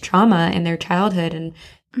experienced trauma in their childhood and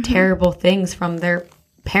terrible things from their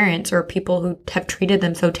parents or people who have treated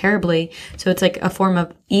them so terribly. So it's like a form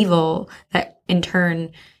of evil that in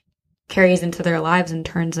turn carries into their lives and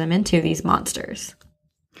turns them into these monsters.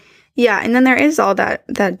 Yeah, and then there is all that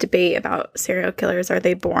debate about serial killers. Are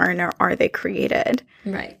they born or are they created?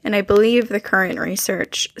 Right. And I believe the current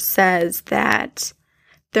research says that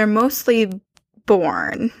they're mostly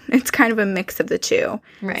born. It's kind of a mix of the two.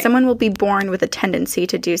 Right. Someone will be born with a tendency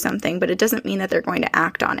to do something, but it doesn't mean that they're going to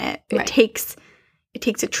act on it. Right. It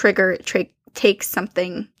takes a trigger, takes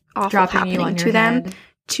something awful Dropping happening to them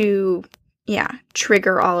to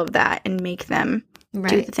trigger all of that and make them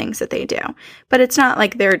do the things that they do. But it's not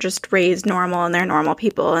like they're just raised normal and they're normal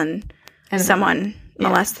people and someone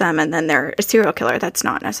molests them and then they're a serial killer. That's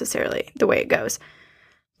not necessarily the way it goes.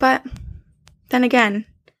 But then again,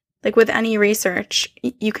 like with any research,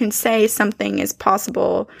 you can say something is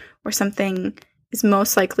possible or something is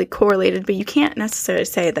most likely correlated, but you can't necessarily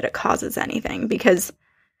say that it causes anything because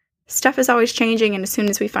stuff is always changing, and as soon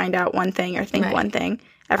as we find out one thing or think one thing,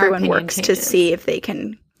 everyone works to see if they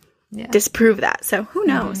can disprove that. So who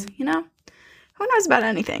knows, you know? Who knows about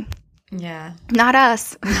anything? Yeah. Not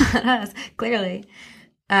us. Not us, clearly.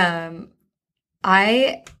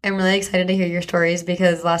 I am really excited to hear your stories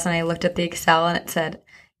because last night I looked at the Excel and it said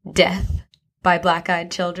Death by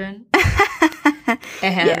Black-Eyed Children.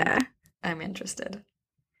 And I'm interested.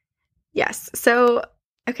 Yes. So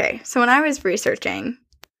when I was researching,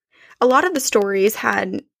 a lot of the stories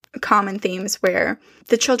had common themes where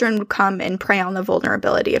the children would come and prey on the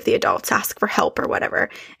vulnerability of the adults, ask for help or whatever.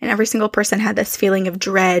 And every single person had this feeling of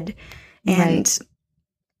dread and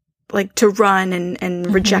like to run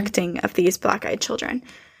and rejecting of these black-eyed children.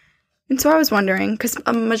 And so I was wondering, because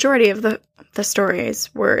a majority of the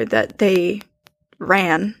stories were that they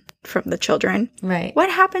ran from the children. Right.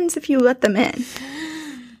 What happens if you let them in?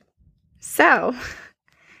 So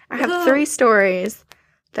I have 3 stories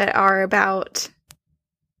that are about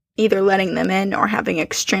either letting them in or having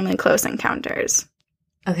extremely close encounters.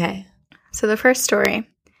 Okay. So the first story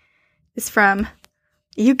is from,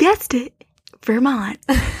 you guessed it, Vermont.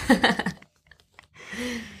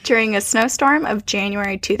 During a snowstorm of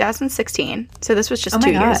January 2016, so this was just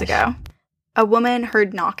 2 years ago, a woman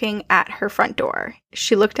heard knocking at her front door.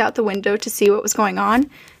 She looked out the window to see what was going on,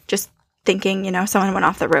 just thinking, someone went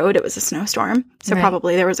off the road. It was a snowstorm, so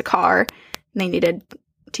probably there was a car and they needed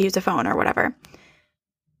to use a phone or whatever.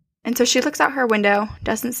 And so she looks out her window,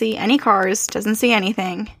 doesn't see any cars, doesn't see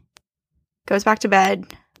anything, goes back to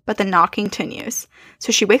bed, but the knocking continues.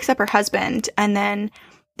 So she wakes up her husband, and then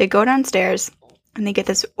they go downstairs, and they get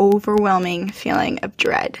this overwhelming feeling of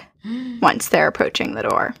dread once they're approaching the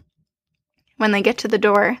door. When they get to the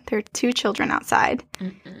door, there are 2 children outside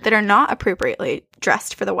that are not appropriately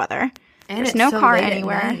dressed for the weather. And there's it's no so car late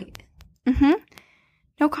anywhere.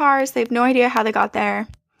 No cars. They have no idea how they got there.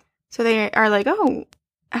 So they are like, oh,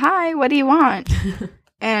 hi, what do you want?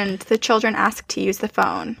 And the children ask to use the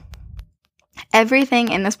phone. Everything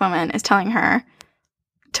in this woman is telling her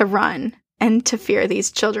to run and to fear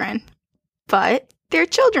these children. But they're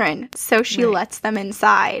children, so she lets them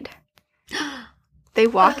inside. They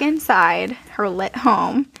walk inside her lit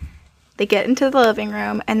home. They get into the living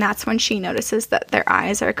room, and that's when she notices that their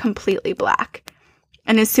eyes are completely black.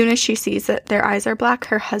 And as soon as she sees that their eyes are black,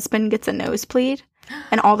 her husband gets a nosebleed,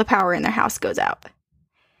 and all the power in their house goes out.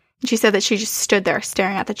 And she said that she just stood there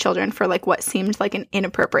staring at the children for like what seemed like an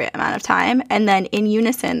inappropriate amount of time. And then in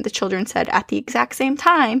unison, the children said at the exact same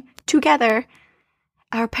time, together,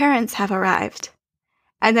 "Our parents have arrived."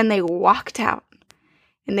 And then they walked out.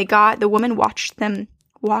 And the woman watched them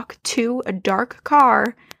walk to a dark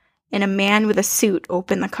car, and a man with a suit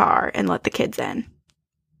opened the car and let the kids in.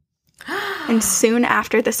 And soon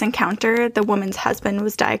after this encounter, the woman's husband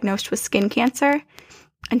was diagnosed with skin cancer,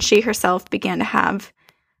 and she herself began to have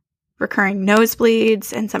recurring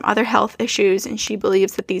nosebleeds and some other health issues, and she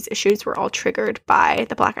believes that these issues were all triggered by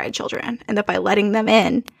the black-eyed children, and that by letting them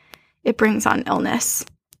in, it brings on illness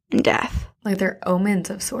and death. Like they're omens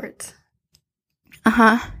of sorts.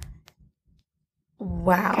 Uh-huh.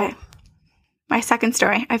 Wow. Okay. My second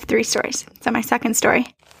story. I have 3 stories. So my second story.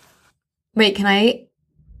 Wait, can I...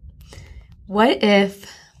 What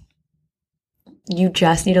if you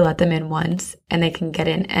just need to let them in once and they can get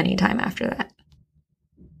in anytime after that?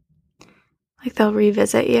 Like they'll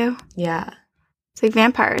revisit you. Yeah. It's like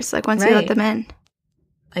vampires. Like once you let them in.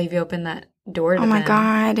 Like if you open that door to Oh my them.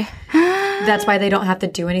 God. That's why they don't have to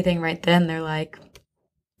do anything right then. They're like,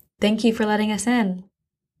 thank you for letting us in.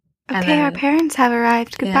 Okay, our parents have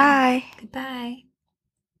arrived. Goodbye. Yeah. Goodbye.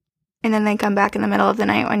 And then they come back in the middle of the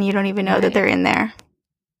night when you don't even know that they're in there.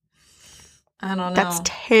 I don't know. That's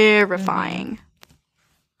terrifying.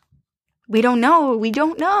 We don't know. We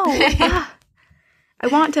don't know. I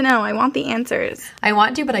want to know. I want the answers. I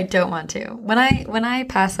want to, but I don't want to. When I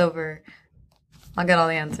pass over, I'll get all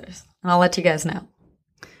the answers. And I'll let you guys know.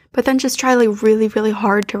 But then just try like really, really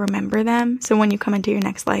hard to remember them. So when you come into your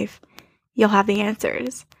next life, you'll have the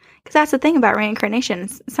answers. Because that's the thing about reincarnation.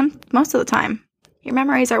 Most of the time, your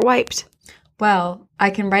memories are wiped. Well,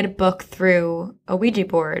 I can write a book through a Ouija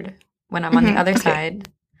board when I'm on the other side.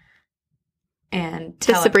 And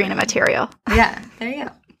the Sabrina material. Yeah, there you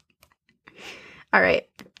go. All right.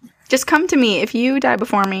 Just come to me. If you die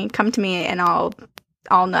before me, come to me and I'll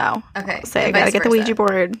know. Okay. I'll say I gotta get the Ouija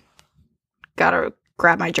board. Gotta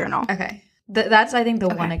grab my journal. Okay. That's, I think, the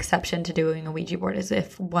one exception to doing a Ouija board is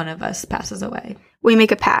if one of us passes away. We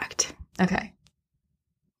make a pact. Okay.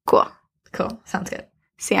 Cool. Sounds good.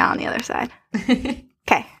 See you on the other side.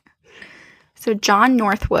 Okay. So John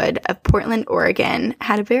Northwood of Portland, Oregon,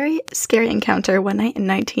 had a very scary encounter one night in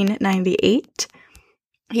 1998.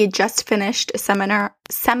 He had just finished a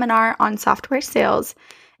seminar on software sales,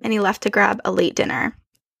 and he left to grab a late dinner.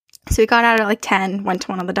 So he got out at like 10, went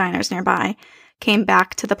to one of the diners nearby, came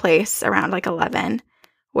back to the place around like 11,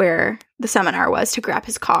 where the seminar was, to grab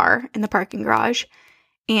his car in the parking garage.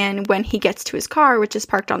 And when he gets to his car, which is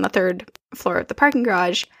parked on the 3rd floor of the parking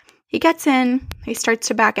garage, he gets in, he starts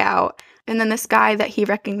to back out, and then this guy that he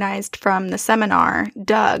recognized from the seminar,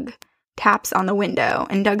 Doug, taps on the window,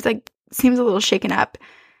 and Doug's like, seems a little shaken up.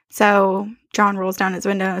 So John rolls down his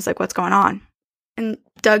window and is like, what's going on? And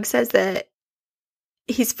Doug says that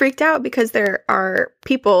he's freaked out because there are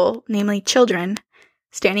people, namely children,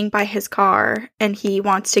 standing by his car, and he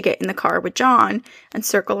wants to get in the car with John and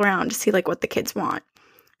circle around to see like what the kids want.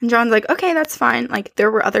 And John's like, okay, that's fine. Like, there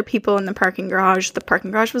were other people in the parking garage. The parking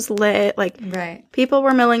garage was lit. Like, people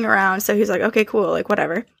were milling around. So he's like, okay, cool. Like,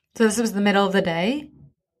 whatever. So this was the middle of the day?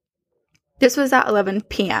 This was at 11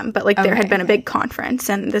 p.m., but, like, there had been a big conference,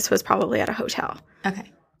 and this was probably at a hotel.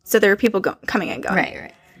 Okay. So there were people coming and going.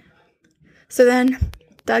 Right. So then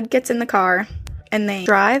Doug gets in the car, and they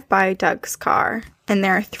drive by Doug's car, and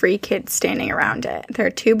there are 3 kids standing around it. There are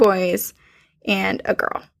 2 boys and a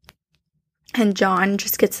girl. And John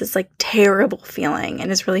just gets this, like, terrible feeling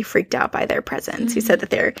and is really freaked out by their presence. Mm-hmm. He said that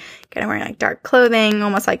they're kind of wearing, like, dark clothing,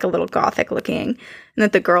 almost, like, a little gothic looking, and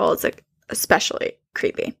that the girl is, like, especially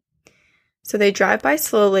creepy. So they drive by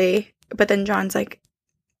slowly, but then John's, like,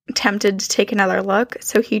 tempted to take another look.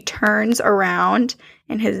 So he turns around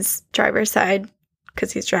in his driver's side,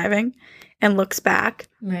 because he's driving, and looks back.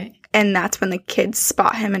 Right. And that's when the kids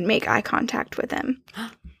spot him and make eye contact with him.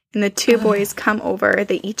 And the 2 boys come over.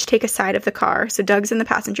 They each take a side of the car. So Doug's in the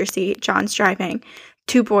passenger seat. John's driving.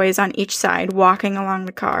 2 boys on each side walking along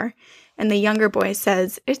the car. And the younger boy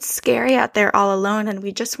says, it's scary out there all alone, and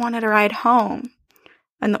we just wanted a ride home.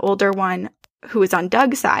 And the older one, who was on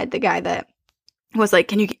Doug's side, the guy that was like,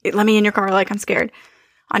 can you let me in your car? Like, I'm scared.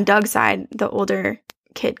 On Doug's side, the older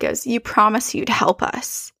kid goes, you promise you'd help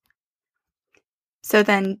us. So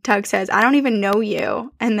then Doug says, I don't even know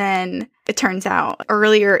you. And then it turns out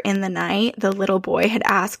earlier in the night, the little boy had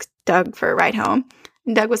asked Doug for a ride home.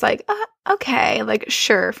 And Doug was like, okay, like,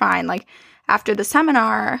 sure, fine. Like, after the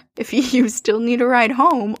seminar, if you still need a ride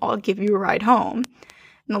home, I'll give you a ride home.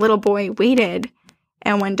 And the little boy waited.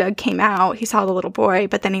 And when Doug came out, he saw the little boy,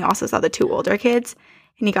 but then he also saw the 2 older kids.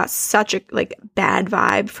 And he got such a, like, bad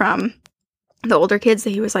vibe from the older kids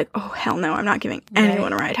that he was like, oh, hell no, I'm not giving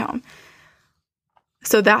anyone a ride home.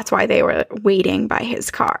 So that's why they were waiting by his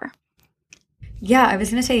car. Yeah, I was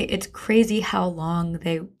going to say, it's crazy how long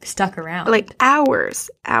they stuck around. Like hours.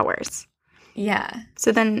 Yeah.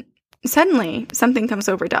 So then suddenly something comes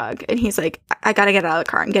over Doug, and he's like, I got to get out of the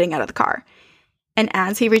car. I'm getting out of the car. And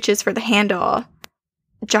as he reaches for the handle,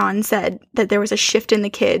 John said that there was a shift in the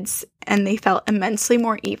kids, and they felt immensely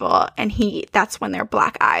more evil. And that's when their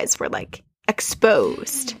black eyes were, like,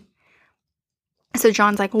 exposed. So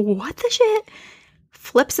John's like, what the shit?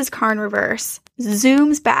 Flips his car in reverse,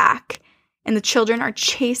 zooms back, and the children are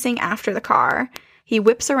chasing after the car. He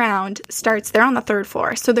whips around, they're on the 3rd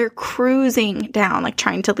floor, so they're cruising down, like,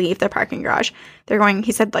 trying to leave the parking garage. They're going,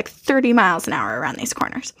 he said, like, 30 miles an hour around these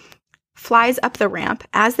corners. Flies up the ramp.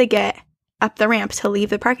 As they get up the ramp to leave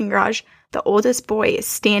the parking garage, the oldest boy is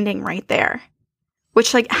standing right there.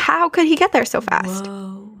 Which, like, how could he get there so fast?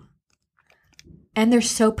 Whoa. And they're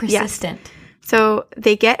so persistent. Yes. So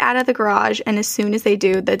they get out of the garage, and as soon as they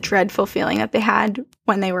do, the dreadful feeling that they had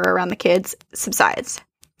when they were around the kids subsides.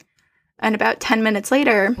 And about 10 minutes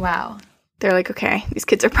later, wow, they're like, okay, these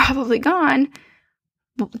kids are probably gone.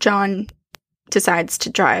 John decides to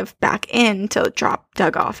drive back in to drop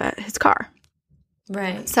Doug off at his car.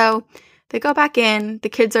 Right. So they go back in. The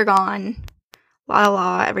kids are gone. La la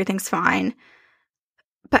la. Everything's fine.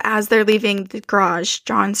 But as they're leaving the garage,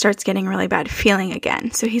 John starts getting a really bad feeling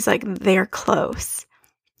again. So he's like, they're close.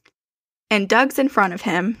 And Doug's in front of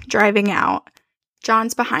him, driving out.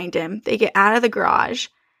 John's behind him. They get out of the garage.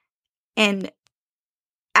 And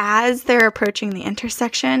as they're approaching the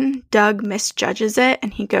intersection, Doug misjudges it,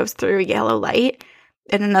 and he goes through a yellow light.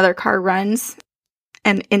 And another car runs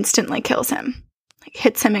and instantly kills him. Like,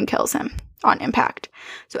 hits him and kills him on impact.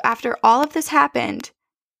 So after all of this happened,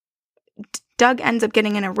 Doug ends up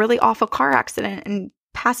getting in a really awful car accident and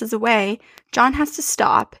passes away. John has to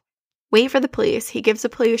stop, wait for the police. He gives a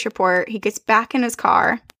police report. He gets back in his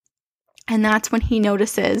car. And that's when he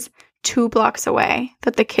notices 2 blocks away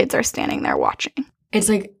that the kids are standing there watching. It's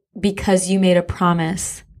like, because you made a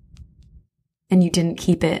promise and you didn't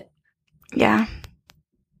keep it. Yeah.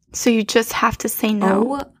 So you just have to say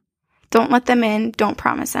no. Oh. Don't let them in. Don't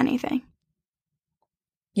promise anything.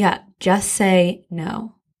 Yeah. Just say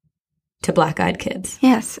no to black-eyed kids.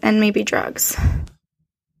 Yes. And maybe drugs.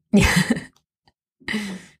 Yeah.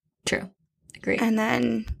 True. Agree. And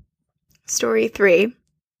then story 3.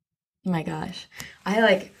 Oh my gosh.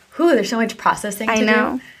 There's so much processing to I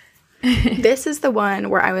know. do. This is the one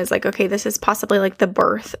where I was like, okay, this is possibly like the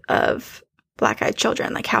birth of black-eyed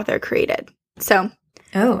children, like how they're created. So.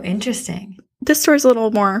 Oh, interesting. This story's a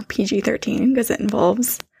little more PG-13 because it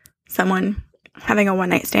involves someone having a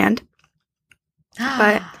one-night stand.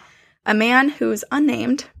 But a man who's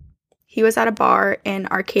unnamed, he was at a bar in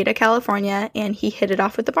Arcata, California, and he hit it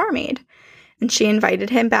off with the barmaid. And she invited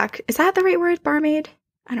him back. Is that the right word, barmaid?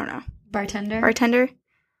 I don't know. Bartender?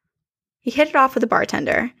 He hit it off with the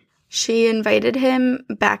bartender. She invited him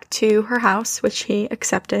back to her house, which he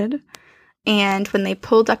accepted. And when they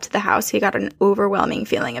pulled up to the house, he got an overwhelming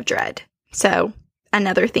feeling of dread. So,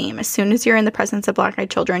 another theme. As soon as you're in the presence of black-eyed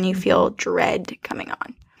children, you feel dread coming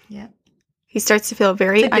on. Yeah. He starts to feel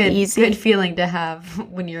very uneasy. Good feeling to have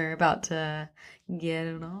when you're about to get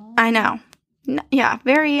it on. I know. Yeah,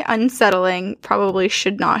 very unsettling. Probably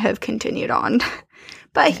should not have continued on.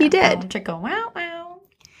 But he did. Chicken, wow, wow.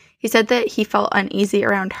 He said that he felt uneasy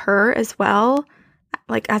around her as well.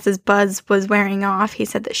 Like, as his buzz was wearing off, he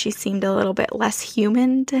said that she seemed a little bit less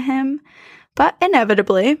human to him. But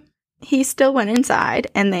inevitably, he still went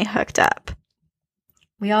inside and they hooked up.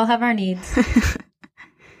 We all have our needs.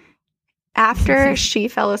 After she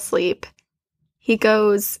fell asleep, he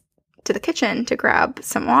goes to the kitchen to grab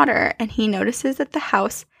some water, and he notices that the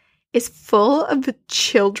house is full of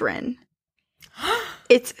children.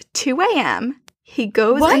 It's 2 a.m. He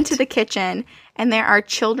goes into the kitchen, and there are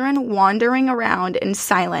children wandering around in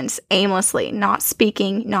silence, aimlessly, not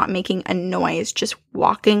speaking, not making a noise, just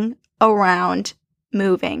walking around,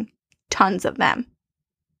 moving. Tons of them.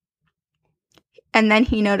 And then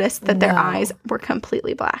he noticed that their eyes were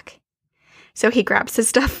completely black. So he grabs his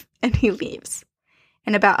stuff and he leaves.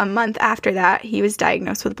 And about a month after that, he was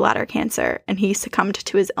diagnosed with bladder cancer, and he succumbed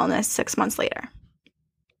to his illness 6 months later.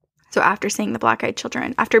 So after seeing the black-eyed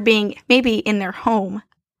children, after being maybe in their home,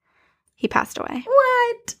 he passed away.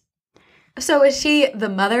 What? So is she the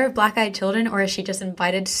mother of black-eyed children, or is she just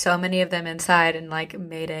invited so many of them inside and like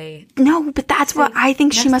made a... No, but that's what I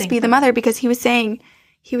think she must be the mother, because he was saying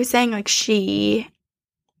like she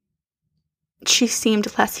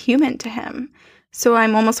seemed less human to him. So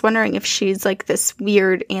I'm almost wondering if she's like this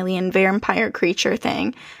weird alien vampire creature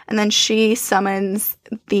thing. And then she summons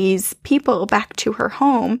these people back to her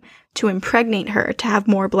home to impregnate her, to have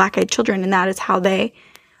more black-eyed children. And that is how they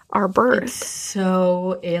are birthed. It's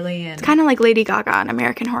so alien. It's kind of like Lady Gaga in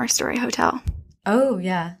American Horror Story Hotel. Oh,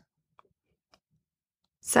 yeah.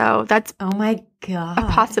 So that's oh my god, a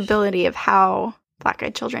possibility of how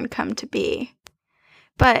black-eyed children come to be.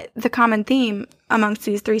 But the common theme amongst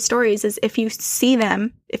these 3 stories is if you see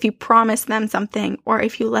them, if you promise them something, or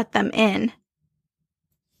if you let them in,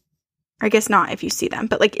 or I guess not if you see them,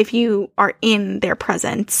 but like if you are in their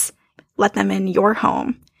presence, let them in your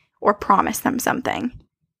home, or promise them something,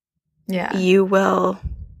 you will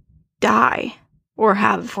die or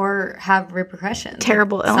have repercussions,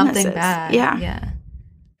 terrible illnesses. Something bad. Yeah.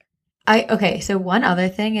 Okay, so one other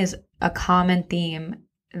thing is a common theme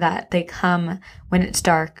that they come when it's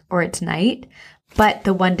dark or it's night. But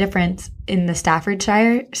the one difference in the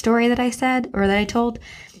Staffordshire story that I said, or that I told,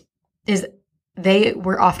 is they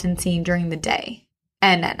were often seen during the day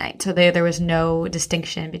and at night. So there was no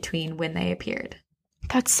distinction between when they appeared.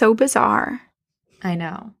 That's so bizarre. I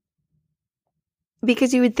know.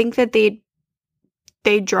 Because you would think that they'd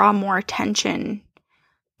draw more attention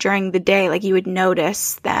during the day. Like you would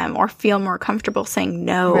notice them or feel more comfortable saying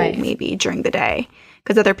no, Right. maybe during the day.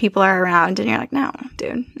 Because other people are around and you're like, no,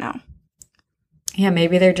 dude, no. Yeah,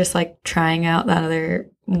 maybe they're just like trying out the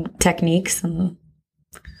other techniques and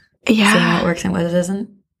seeing what works and what doesn't.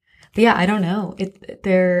 But yeah, I don't know.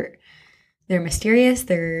 They're mysterious.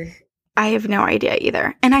 I have no idea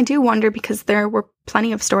either. And I do wonder because there were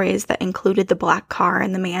plenty of stories that included the black car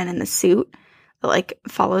and the man in the suit that like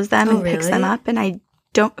follows them and picks them really? up. And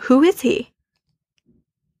who is he?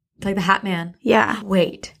 Like the Hat Man. Yeah.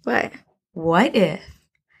 Wait, What? if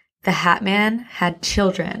the Hat Man had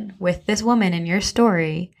children with this woman in your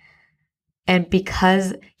story, and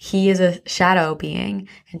because he is a shadow being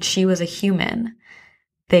and she was a human,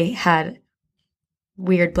 they had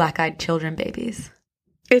weird black-eyed children babies?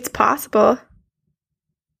 It's possible.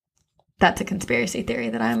 That's a conspiracy theory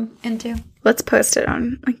that I'm into. Let's post it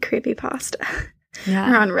on like Creepypasta or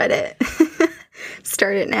Yeah. on Reddit.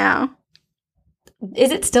 Start it now.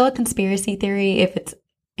 Is it still a conspiracy theory if it's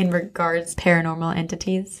in regards to paranormal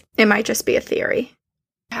entities? It might just be a theory.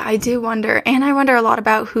 I do wonder. And I wonder a lot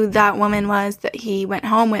about who that woman was that he went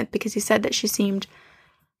home with because he said that she seemed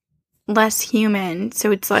less human.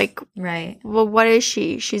 So it's like, Right. well, what is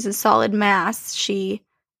she? She's a solid mass. She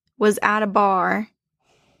was at a bar,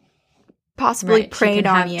 possibly Right. She preyed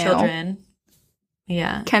can on have you. children.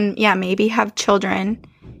 Yeah. Maybe have children.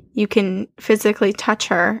 You can physically touch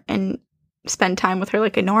her and spend time with her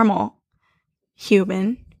like a normal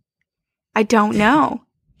human. I don't know.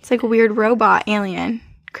 It's like a weird robot alien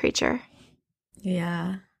creature.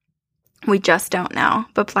 Yeah. We just don't know.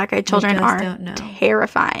 But black-eyed children just are don't know.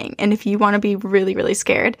 terrifying. And if you want to be really, really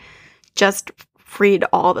scared, just read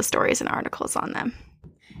all the stories and articles on them.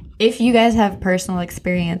 If you guys have personal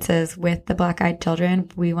experiences with the black-eyed children,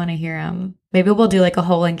 we want to hear them. Maybe we'll do like a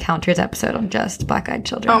whole encounters episode on just black-eyed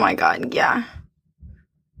children. Oh my god, yeah.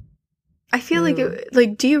 I feel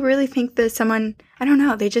like do you really think that someone, I don't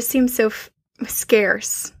know, they just seem so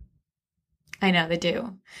scarce, I know they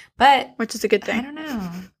do, but which is a good thing. I don't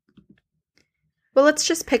know. Well, let's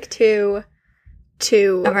just pick two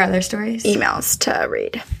Of our other stories? emails to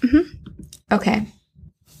read. Okay.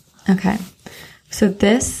 So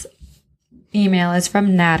this email is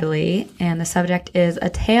from Natalie, and the subject is A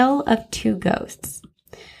Tale of Two Ghosts.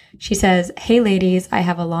 She says, "Hey ladies, I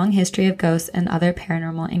have a long history of ghosts and other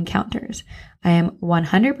paranormal encounters. I am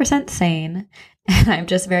 100% sane, and I'm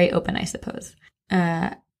just very open, I suppose.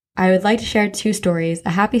 I would like to share two stories, a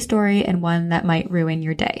happy story and one that might ruin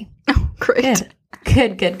your day." Oh, great.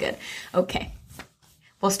 Good. Okay.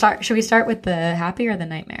 Should we start with the happy or the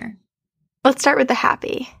nightmare? Let's start with the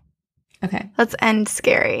happy. Okay. Let's end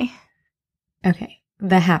scary. Okay.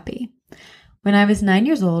 The happy. When I was 9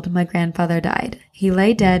 years old, my grandfather died. He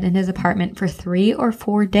lay dead in his apartment for 3 or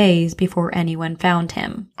 4 days before anyone found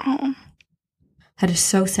him. Oh, That is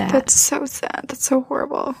so sad. that's so sad. That's so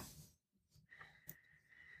horrible.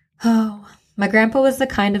 Oh, my grandpa was the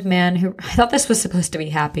kind of man who... I thought this was supposed to be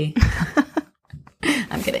happy.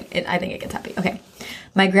 I'm kidding. I think it gets happy. Okay.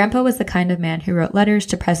 My grandpa was the kind of man who wrote letters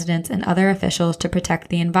to presidents and other officials to protect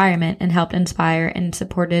the environment and helped inspire and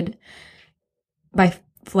supported by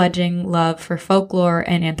fledgling love for folklore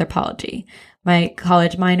and anthropology, my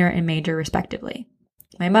college minor and major respectively.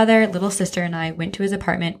 My mother, little sister, and I went to his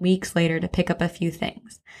apartment weeks later to pick up a few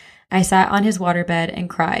things. I sat on his waterbed and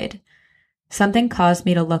cried. Something caused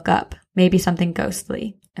me to look up, maybe something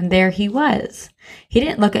ghostly. And there he was. He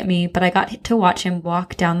didn't look at me, but I got to watch him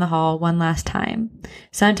walk down the hall one last time.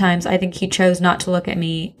 Sometimes I think he chose not to look at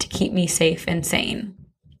me to keep me safe and sane.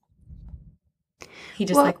 He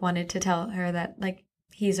just wanted to tell her that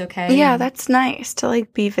he's okay. Yeah, that's nice to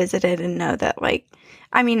be visited and know that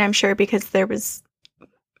I'm sure because there was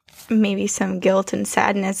maybe some guilt and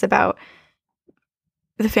sadness about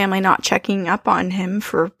the family not checking up on him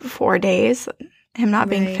for 4 days, him not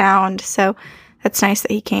being found. So that's nice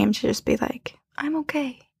that he came to just be like, I'm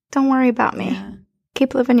okay. Don't worry about me. Yeah.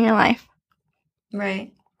 Keep living your life.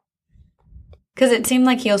 Right. Because it seemed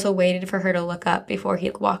like he also waited for her to look up before he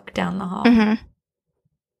walked down the hall. Mm-hmm.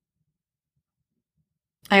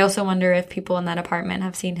 I also wonder if people in that apartment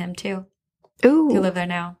have seen him too, Ooh, who live there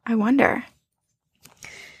now. I wonder.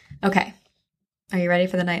 Okay. Are you ready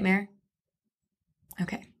for the nightmare?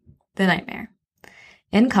 Okay. The nightmare.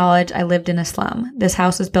 In college, I lived in a slum. This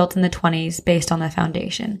house was built in the 20s based on the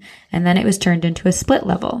foundation, and then it was turned into a split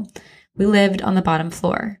level. We lived on the bottom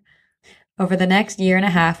floor. Over the next year and a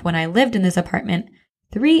half when I lived in this apartment,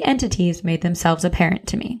 3 entities made themselves apparent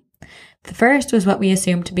to me. The first was what we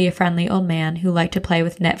assumed to be a friendly old man who liked to play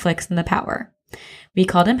with Netflix and the power. We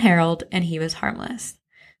called him Harold, and he was harmless.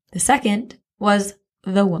 The second was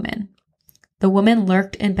the woman. The woman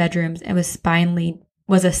lurked in bedrooms and was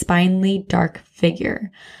a spinely dark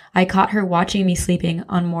figure. I caught her watching me sleeping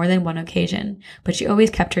on more than one occasion, but she always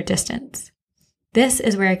kept her distance. This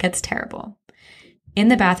is where it gets terrible. In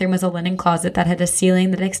the bathroom was a linen closet that had a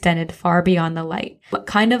ceiling that extended far beyond the light,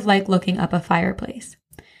 kind of like looking up a fireplace.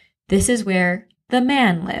 This is where the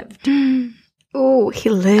man lived. Oh, he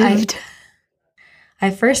lived. I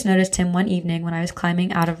first noticed him one evening when I was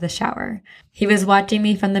climbing out of the shower. He was watching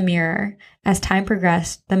me from the mirror. As time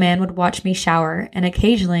progressed, the man would watch me shower, and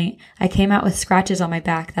occasionally I came out with scratches on my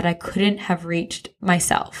back that I couldn't have reached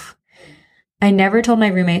myself. I never told my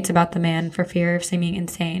roommates about the man for fear of seeming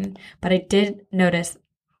insane, but I did notice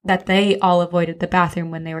that they all avoided the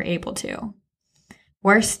bathroom when they were able to.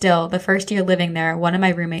 Worse still, the first year living there, one of my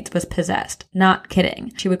roommates was possessed. Not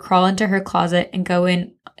kidding. She would crawl into her closet and go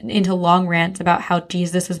into long rants about how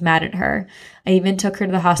Jesus was mad at her. I even took her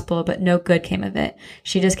to the hospital, but no good came of it.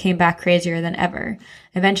 She just came back crazier than ever.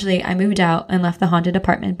 Eventually, I moved out and left the haunted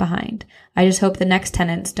apartment behind. I just hope the next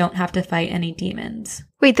tenants don't have to fight any demons.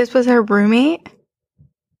 Wait, this was her roommate?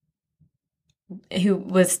 Who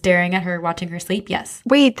was staring at her, watching her sleep? Yes.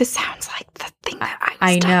 Wait, this sounds like the thing that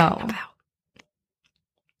I was talking about.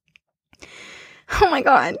 Oh my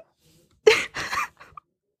god.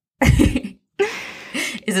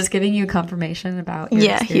 Is this giving you confirmation about your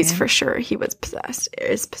experience? He's for sure. He was possessed.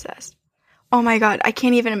 Is possessed. Oh my god. I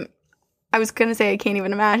can't even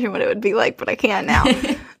imagine what it would be like, but I can now.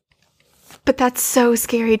 But that's so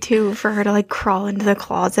scary too, for her to like crawl into the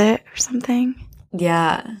closet or something.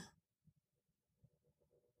 Yeah.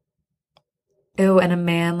 Ew, and a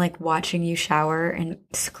man like watching you shower and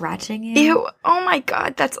scratching you. Ew. Oh my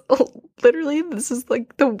god. That's literally, this is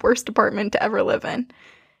like the worst apartment to ever live in.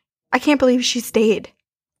 I can't believe she stayed.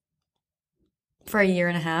 For a year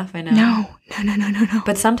and a half, I know. No.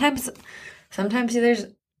 But sometimes there's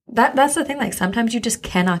that's the thing. Like sometimes you just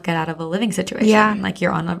cannot get out of a living situation. Yeah. Like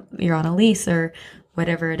you're on a lease or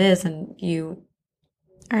whatever it is, and you.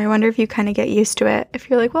 Or I wonder if you kind of get used to it. If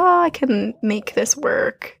you're like, well, I can make this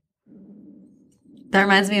work. That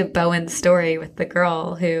reminds me of Bowen's story with the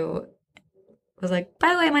girl who was like,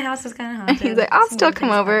 by the way, my house is kind of haunted. And he's like, I'll still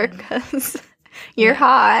come over because you're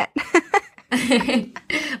hot.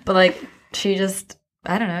 But like, she just,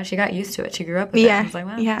 I don't know, she got used to it. She grew up with it. I was like,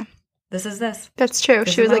 wow, this is this. That's true.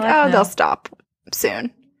 She was like, they'll stop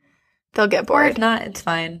soon. They'll get bored. Or if not, it's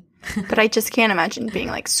fine. But I just can't imagine being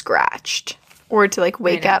like scratched or to like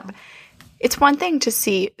wake up. It's one thing to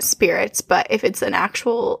see spirits, but if it's an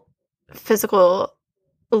actual physical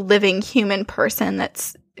living human person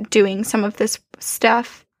that's doing some of this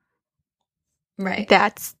stuff, right,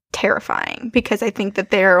 that's terrifying, because I think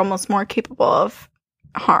that they're almost more capable of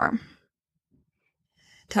harm.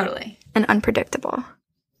 Totally. And unpredictable.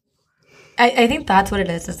 I think that's what it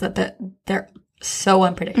is that they're so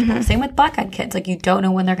unpredictable. Mm-hmm. Same with black-eyed kids. Like, you don't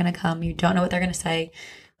know when they're going to come. You don't know what they're going to say.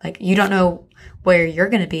 Like, you don't know where you're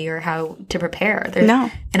going to be or how to prepare. No.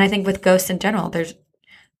 And I think with ghosts in general, there's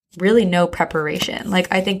really no preparation.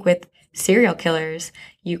 Like, I think with serial killers,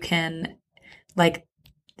 you can, like,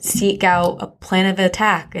 seek out a plan of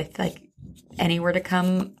attack if, like, any were to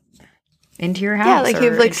come into your house. Yeah, like, you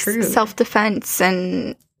have, like, self-defense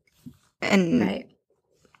and right.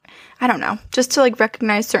 I don't know, just to, like,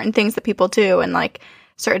 recognize certain things that people do and, like,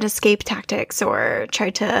 certain escape tactics or try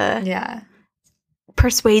to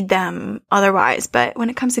persuade them otherwise. But when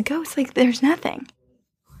it comes to ghosts, like, there's nothing.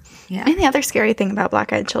 Yeah. And the other scary thing about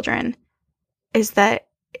black-eyed children is that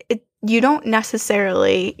you're not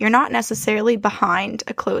necessarily behind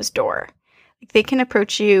a closed door. Like, they can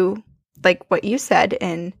approach you, like what you said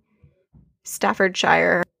in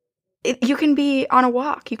Staffordshire. You can be on a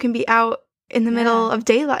walk. You can be out in the middle of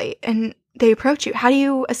daylight and they approach you. How do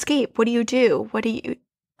you escape? What do you do? What do you,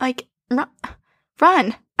 like,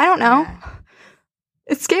 run? I don't know. Yeah.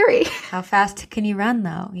 It's scary. How fast can you run,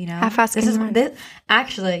 though? You know, how fast can you run?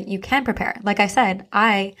 Actually, you can prepare. Like I said,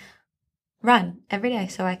 I run every day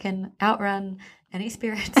so I can outrun any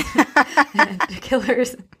spirits and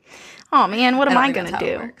killers. Oh man, what am I gonna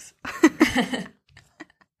do?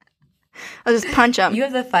 I'll just punch him. You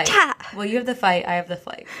have the fight. Well, you have the fight. I have the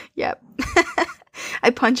flight. Yep. I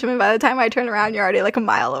punch him, and by the time I turn around, you're already like a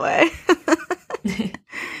mile away.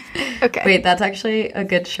 Okay. Wait, that's actually a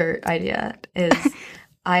good shirt idea. Is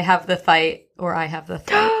I have the fight or I have the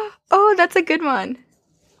fight. Oh, that's a good one.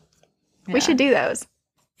 Yeah. We should do those.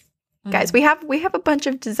 Guys, we have a bunch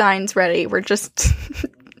of designs ready. We're just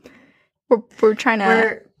we're trying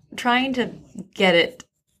to get it.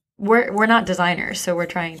 We're not designers, so we're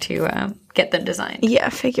trying to get them designed. Yeah,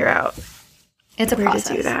 figure out it's a where process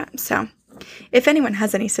to do that. So, if anyone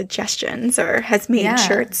has any suggestions or has made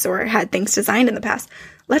shirts or had things designed in the past,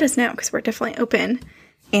 let us know because we're definitely open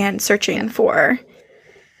and searching for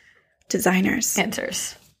designers.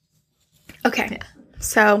 Answers. Okay. Yeah.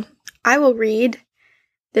 So, I will read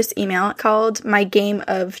this email called My Game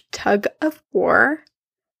of Tug of War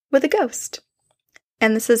with a Ghost.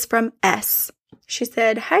 And this is from S. She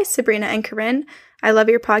said, "Hi, Sabrina and Corinne. I love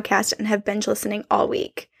your podcast and have binge listening all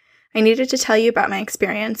week. I needed to tell you about my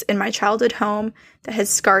experience in my childhood home that has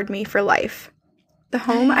scarred me for life. The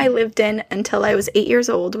home I lived in until I was 8 years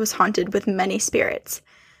old was haunted with many spirits.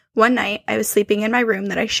 One night, I was sleeping in my room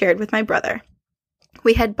that I shared with my brother.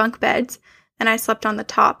 We had bunk beds, and I slept on the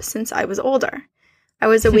top since I was older. I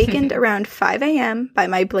was awakened around 5 a.m. by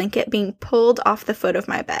my blanket being pulled off the foot of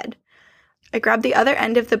my bed. I grabbed the other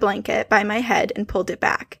end of the blanket by my head and pulled it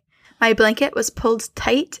back. My blanket was pulled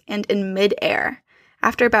tight and in mid-air.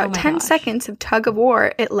 After about 10 seconds of tug of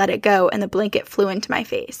war, it let it go and the blanket flew into my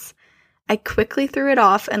face. I quickly threw it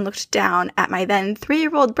off and looked down at my then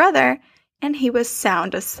 3-year-old brother, and he was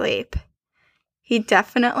sound asleep. He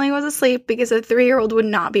definitely was asleep because a 3-year-old would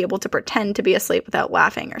not be able to pretend to be asleep without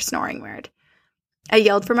laughing or snoring weird. I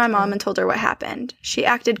yelled for my mom and told her what happened. She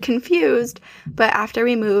acted confused, but after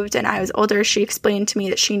we moved and I was older, she explained to me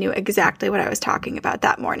that she knew exactly what I was talking about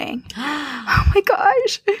that morning. Oh my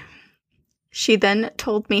gosh. She then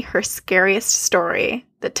told me her scariest story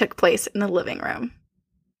that took place in the living room.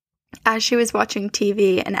 As she was watching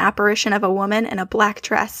TV, an apparition of a woman in a black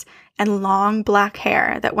dress and long black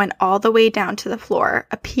hair that went all the way down to the floor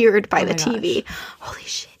appeared by the TV. Holy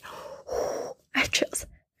shit. I have chills.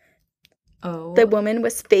 Oh. The woman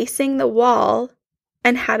was facing the wall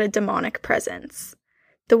and had a demonic presence.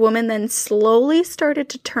 The woman then slowly started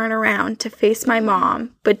to turn around to face my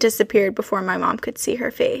mom, but disappeared before my mom could see her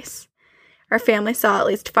face. Our family saw at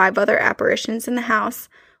least 5 other apparitions in the house,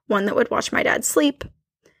 one that would watch my dad sleep.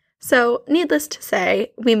 So, needless to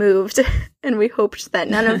say, we moved, and we hoped that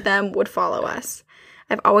none of them would follow us.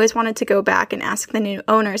 I've always wanted to go back and ask the new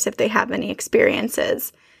owners if they have any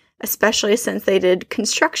experiences, especially since they did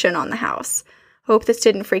construction on the house. Hope this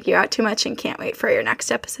didn't freak you out too much and can't wait for your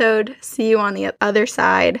next episode. See you on the other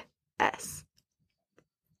side. S.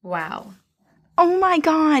 Wow. Oh my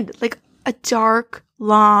god. Like a dark,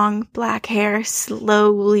 long, black hair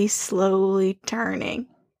slowly turning.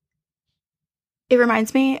 It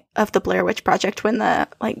reminds me of the Blair Witch Project when the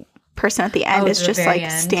person at the end is just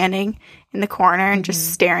standing in the corner and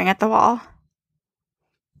just staring at the wall.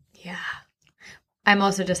 Yeah. I'm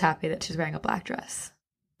also just happy that she's wearing a black dress.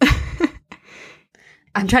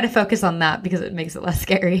 I'm trying to focus on that because it makes it less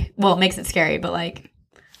scary. Well, it makes it scary, but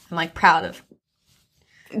I'm proud of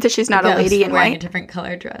that she's not a lady in wearing white. A different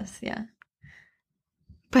colored dress. Yeah.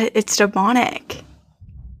 But it's demonic.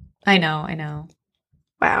 I know.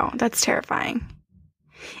 Wow, that's terrifying.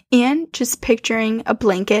 And just picturing a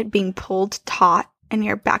blanket being pulled taut and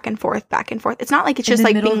you're back and forth. It's not like it's just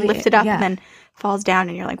being lifted up and then falls down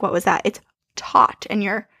and you're like, what was that? It's taut and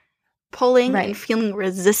you're pulling and feeling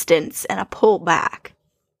resistance and a pull back.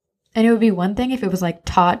 And it would be one thing if it was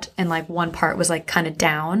taut and one part was kind of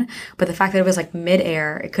down, but the fact that it was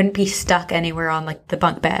midair, it couldn't be stuck anywhere on the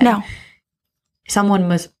bunk bed. No. Someone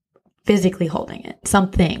was physically holding it.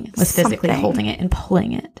 Something was physically holding it and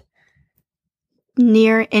pulling it.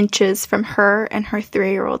 Near inches from her and her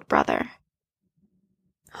 3-year-old brother.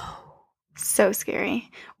 So scary.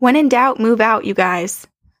 When in doubt, move out, you guys.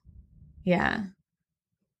 Yeah.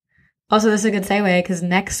 Also, this is a good segue because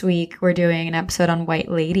next week we're doing an episode on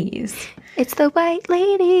white ladies. It's the white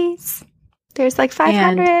ladies. There's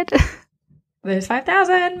 500. And there's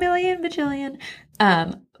 5,000 million bajillion.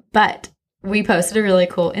 But we posted a really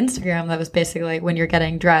cool Instagram that was basically when you're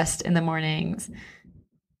getting dressed in the mornings,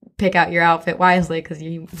 pick out your outfit wisely because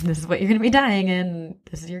this is what you're going to be dying in.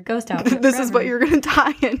 This is your ghost outfit. This is what you're going to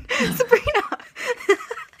die in. Sabrina.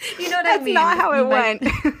 You know what I mean? That's not how it went.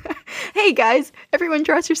 Hey guys, everyone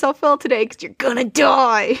dress yourself well today because you're going to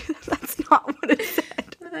die. That's not what it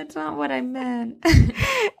said. That's not what I meant.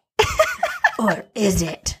 Or is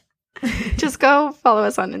it? Just go follow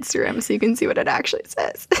us on Instagram so you can see what it actually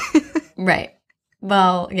says. Right.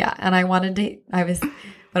 Well, yeah. And what I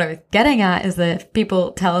was getting at is that if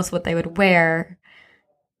people tell us what they would wear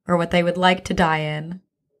or what they would like to die in,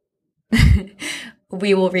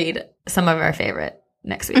 we will read some of our favorite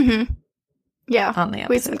next week. Mm-hmm. Yeah. on the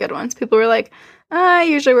We had some episode. good ones. People were like, I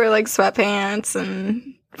usually wear like sweatpants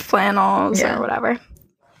and flannels Yeah. or whatever.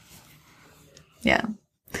 Yeah,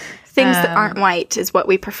 Things that aren't white is what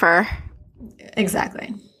we prefer.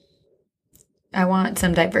 exactly. I want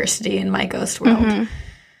some diversity in my ghost world Mhm.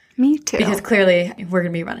 Me too. because clearly we're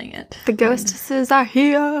going to be running it. the ghostesses are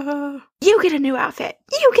here. You get a new outfit.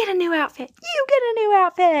 You get a new outfit. You get a new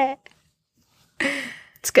outfit.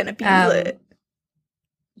 It's going to be lit.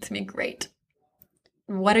 It's going to be great.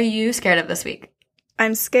 What are you scared of this week?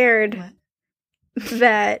 I'm scared What?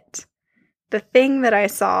 that the thing that I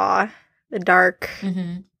saw, the dark,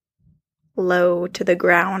 Mm-hmm. low to the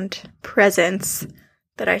ground presence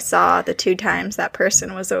that I saw the 2 times that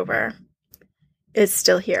person was over, is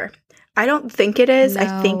still here. I don't think it is.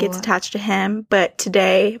 I think it's No. attached to him, but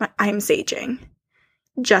today I'm saging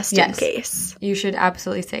just in Yes. case. You should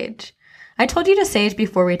absolutely sage. I told you to sage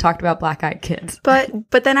before we talked about Black Eyed Kids.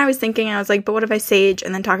 But then I was thinking, I was like, but what if I sage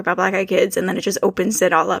and then talk about Black Eyed Kids and then it just opens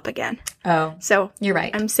it all up again? Oh, So you're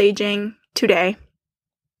right. I'm saging today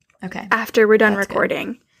Okay, after we're done That's good.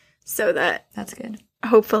 recording so that that's good.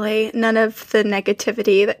 hopefully none of the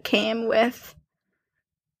negativity that came with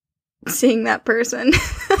seeing that person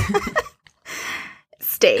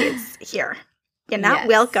stays here. You're not Yes.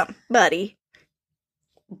 welcome, buddy.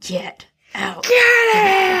 Get out. Get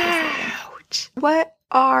out! What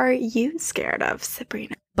are you scared of,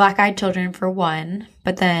 Sabrina? Black Eyed Children for one,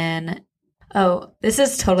 but then, this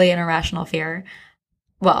is totally an irrational fear.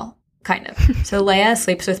 Well, kind of. So Leia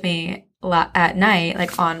sleeps with me at night,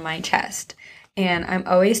 like on my chest. And I'm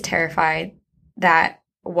always terrified that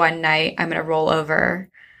one night I'm going to roll over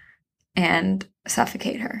and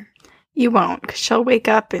suffocate her. You won't, because she'll wake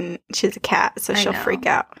up and she's a cat, so I she'll know. freak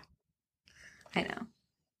out. I know.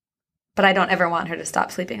 But I don't ever want her to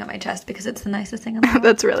stop sleeping on my chest because it's the nicest thing in the world.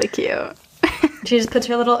 That's really cute. She just puts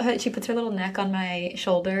her little neck on my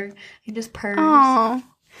shoulder and just purrs. Oh.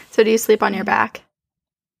 So do you sleep on your back?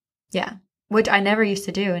 Yeah. Which I never used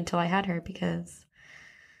to do until I had her because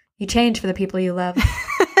you change for the people you love.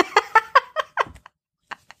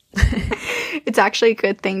 It's actually a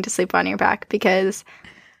good thing to sleep on your back because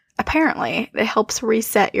apparently it helps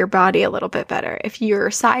reset your body a little bit better. If you're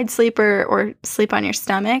a side sleeper or sleep on your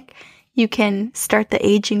stomach, you can start the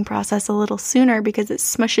aging process a little sooner because it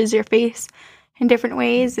smushes your face in different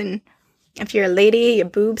ways. And if you're a lady, your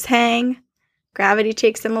boobs hang, gravity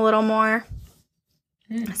takes them a little more.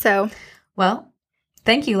 Mm. So Well,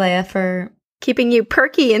 thank you, Leia, for... keeping you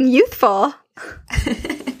perky and youthful.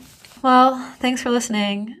 Well, thanks for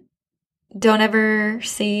listening. Don't ever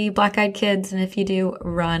see Black Eyed Kids, and if you do,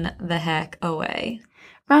 run the heck away.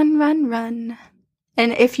 Run, run, run.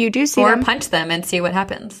 And if you do see Or them, punch them and see what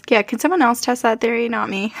happens. yeah, can someone else test that theory? Not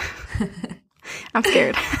me. I'm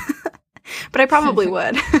scared. But I probably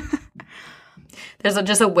would. There's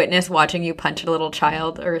just a witness watching you punch a little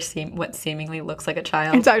child or what seemingly looks like a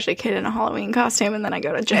child. It's actually a kid in a Halloween costume, and then I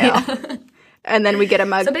go to jail. And then we get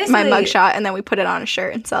my So basically- mug shot, and then we put it on a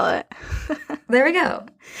shirt and sell it. There we go.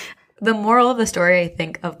 The moral of the story, I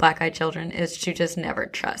think, of Black Eyed Children is to just never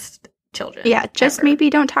trust children. Yeah, just ever. maybe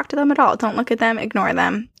don't talk to them at all. Don't look at them. Ignore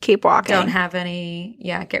them. Keep walking. Don't have any.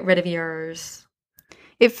 Yeah, get rid of yours.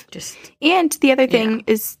 If Just and the other thing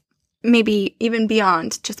is maybe even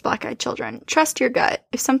beyond just Black-eyed children. Trust your gut.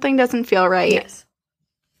 If something doesn't feel right, yes.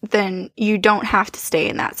 then you don't have to stay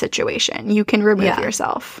in that situation. You can remove Yeah.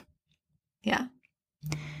 yourself. Yeah.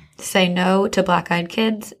 Say no to Black Eyed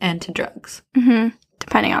Kids and to drugs.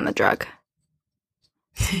 Depending on the drug.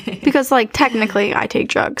 Because, like, technically, I take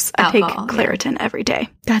drugs. I Alcohol, take Claritin every day.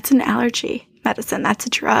 That's an allergy medicine. That's a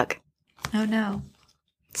drug. Oh no.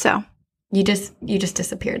 So, You just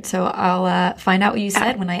disappeared. So I'll find out what you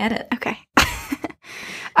said when I edit. okay.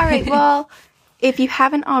 All right. Well, if you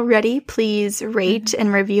haven't already, please rate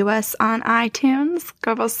and review us on iTunes.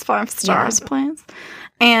 Give us 5 stars, please.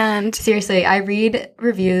 And Seriously, I read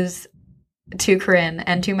reviews to Corinne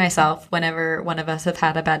and to myself whenever one of us have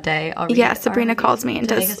had a bad day. I'll read yeah, our Sabrina reviews calls me and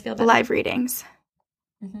to make does us feel better. live readings.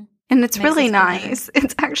 Mhm. And it's Makes really us feel better. nice.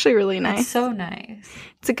 It's actually really nice. It's so nice.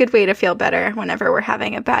 It's a good way to feel better whenever we're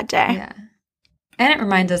having a bad day. Yeah. And it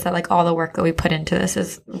reminds us that like all the work that we put into this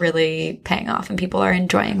is really paying off and people are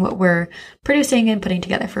enjoying what we're producing and putting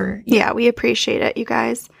together for you. Yeah, we appreciate it, you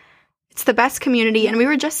guys. It's the best community. And we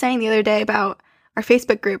were just saying the other day about our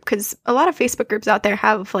Facebook group, because a lot of Facebook groups out there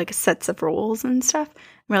have like sets of rules and stuff. And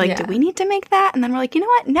we're like, do Yeah. we need to make that? And then we're like, you know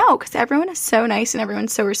what? No, because everyone is so nice and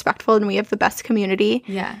everyone's so respectful. And we have the best community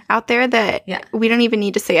Yeah. out there that Yeah. we don't even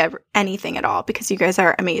need to say anything at all because you guys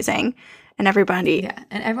are amazing. And everybody, Yeah.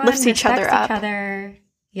 And everyone Lifts each other respects up. Each other.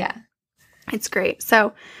 Yeah. it's great.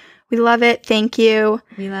 So We love it. Thank you.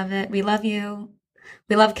 We love it. We love you.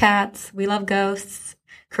 We love cats. We love ghosts.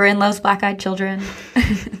 Corinne loves black-eyed children.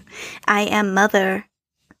 I am mother.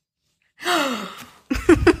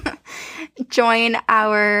 Join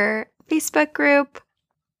our Facebook group.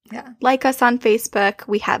 Yeah. Like us on Facebook.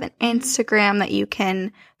 We have an Instagram that you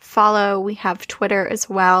can follow. We have Twitter as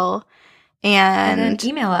well. And then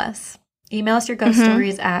email us. Email us your ghost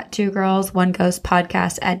stories at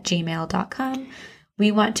 2girls1ghostpodcast@gmail.com.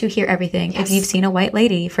 We want to hear everything. Yes. If you've seen a white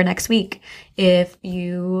lady for next week, if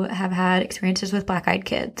you have had experiences with black-eyed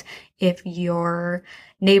kids, if your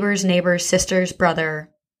neighbor's sister's brother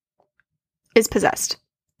is possessed,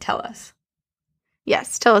 tell us.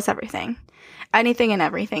 Yes, tell us everything. Anything and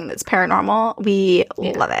everything that's paranormal. We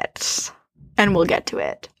love it. And we'll get to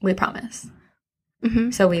it. We promise. Mm-hmm.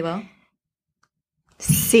 So we will.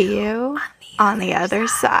 See you on the other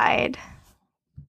side.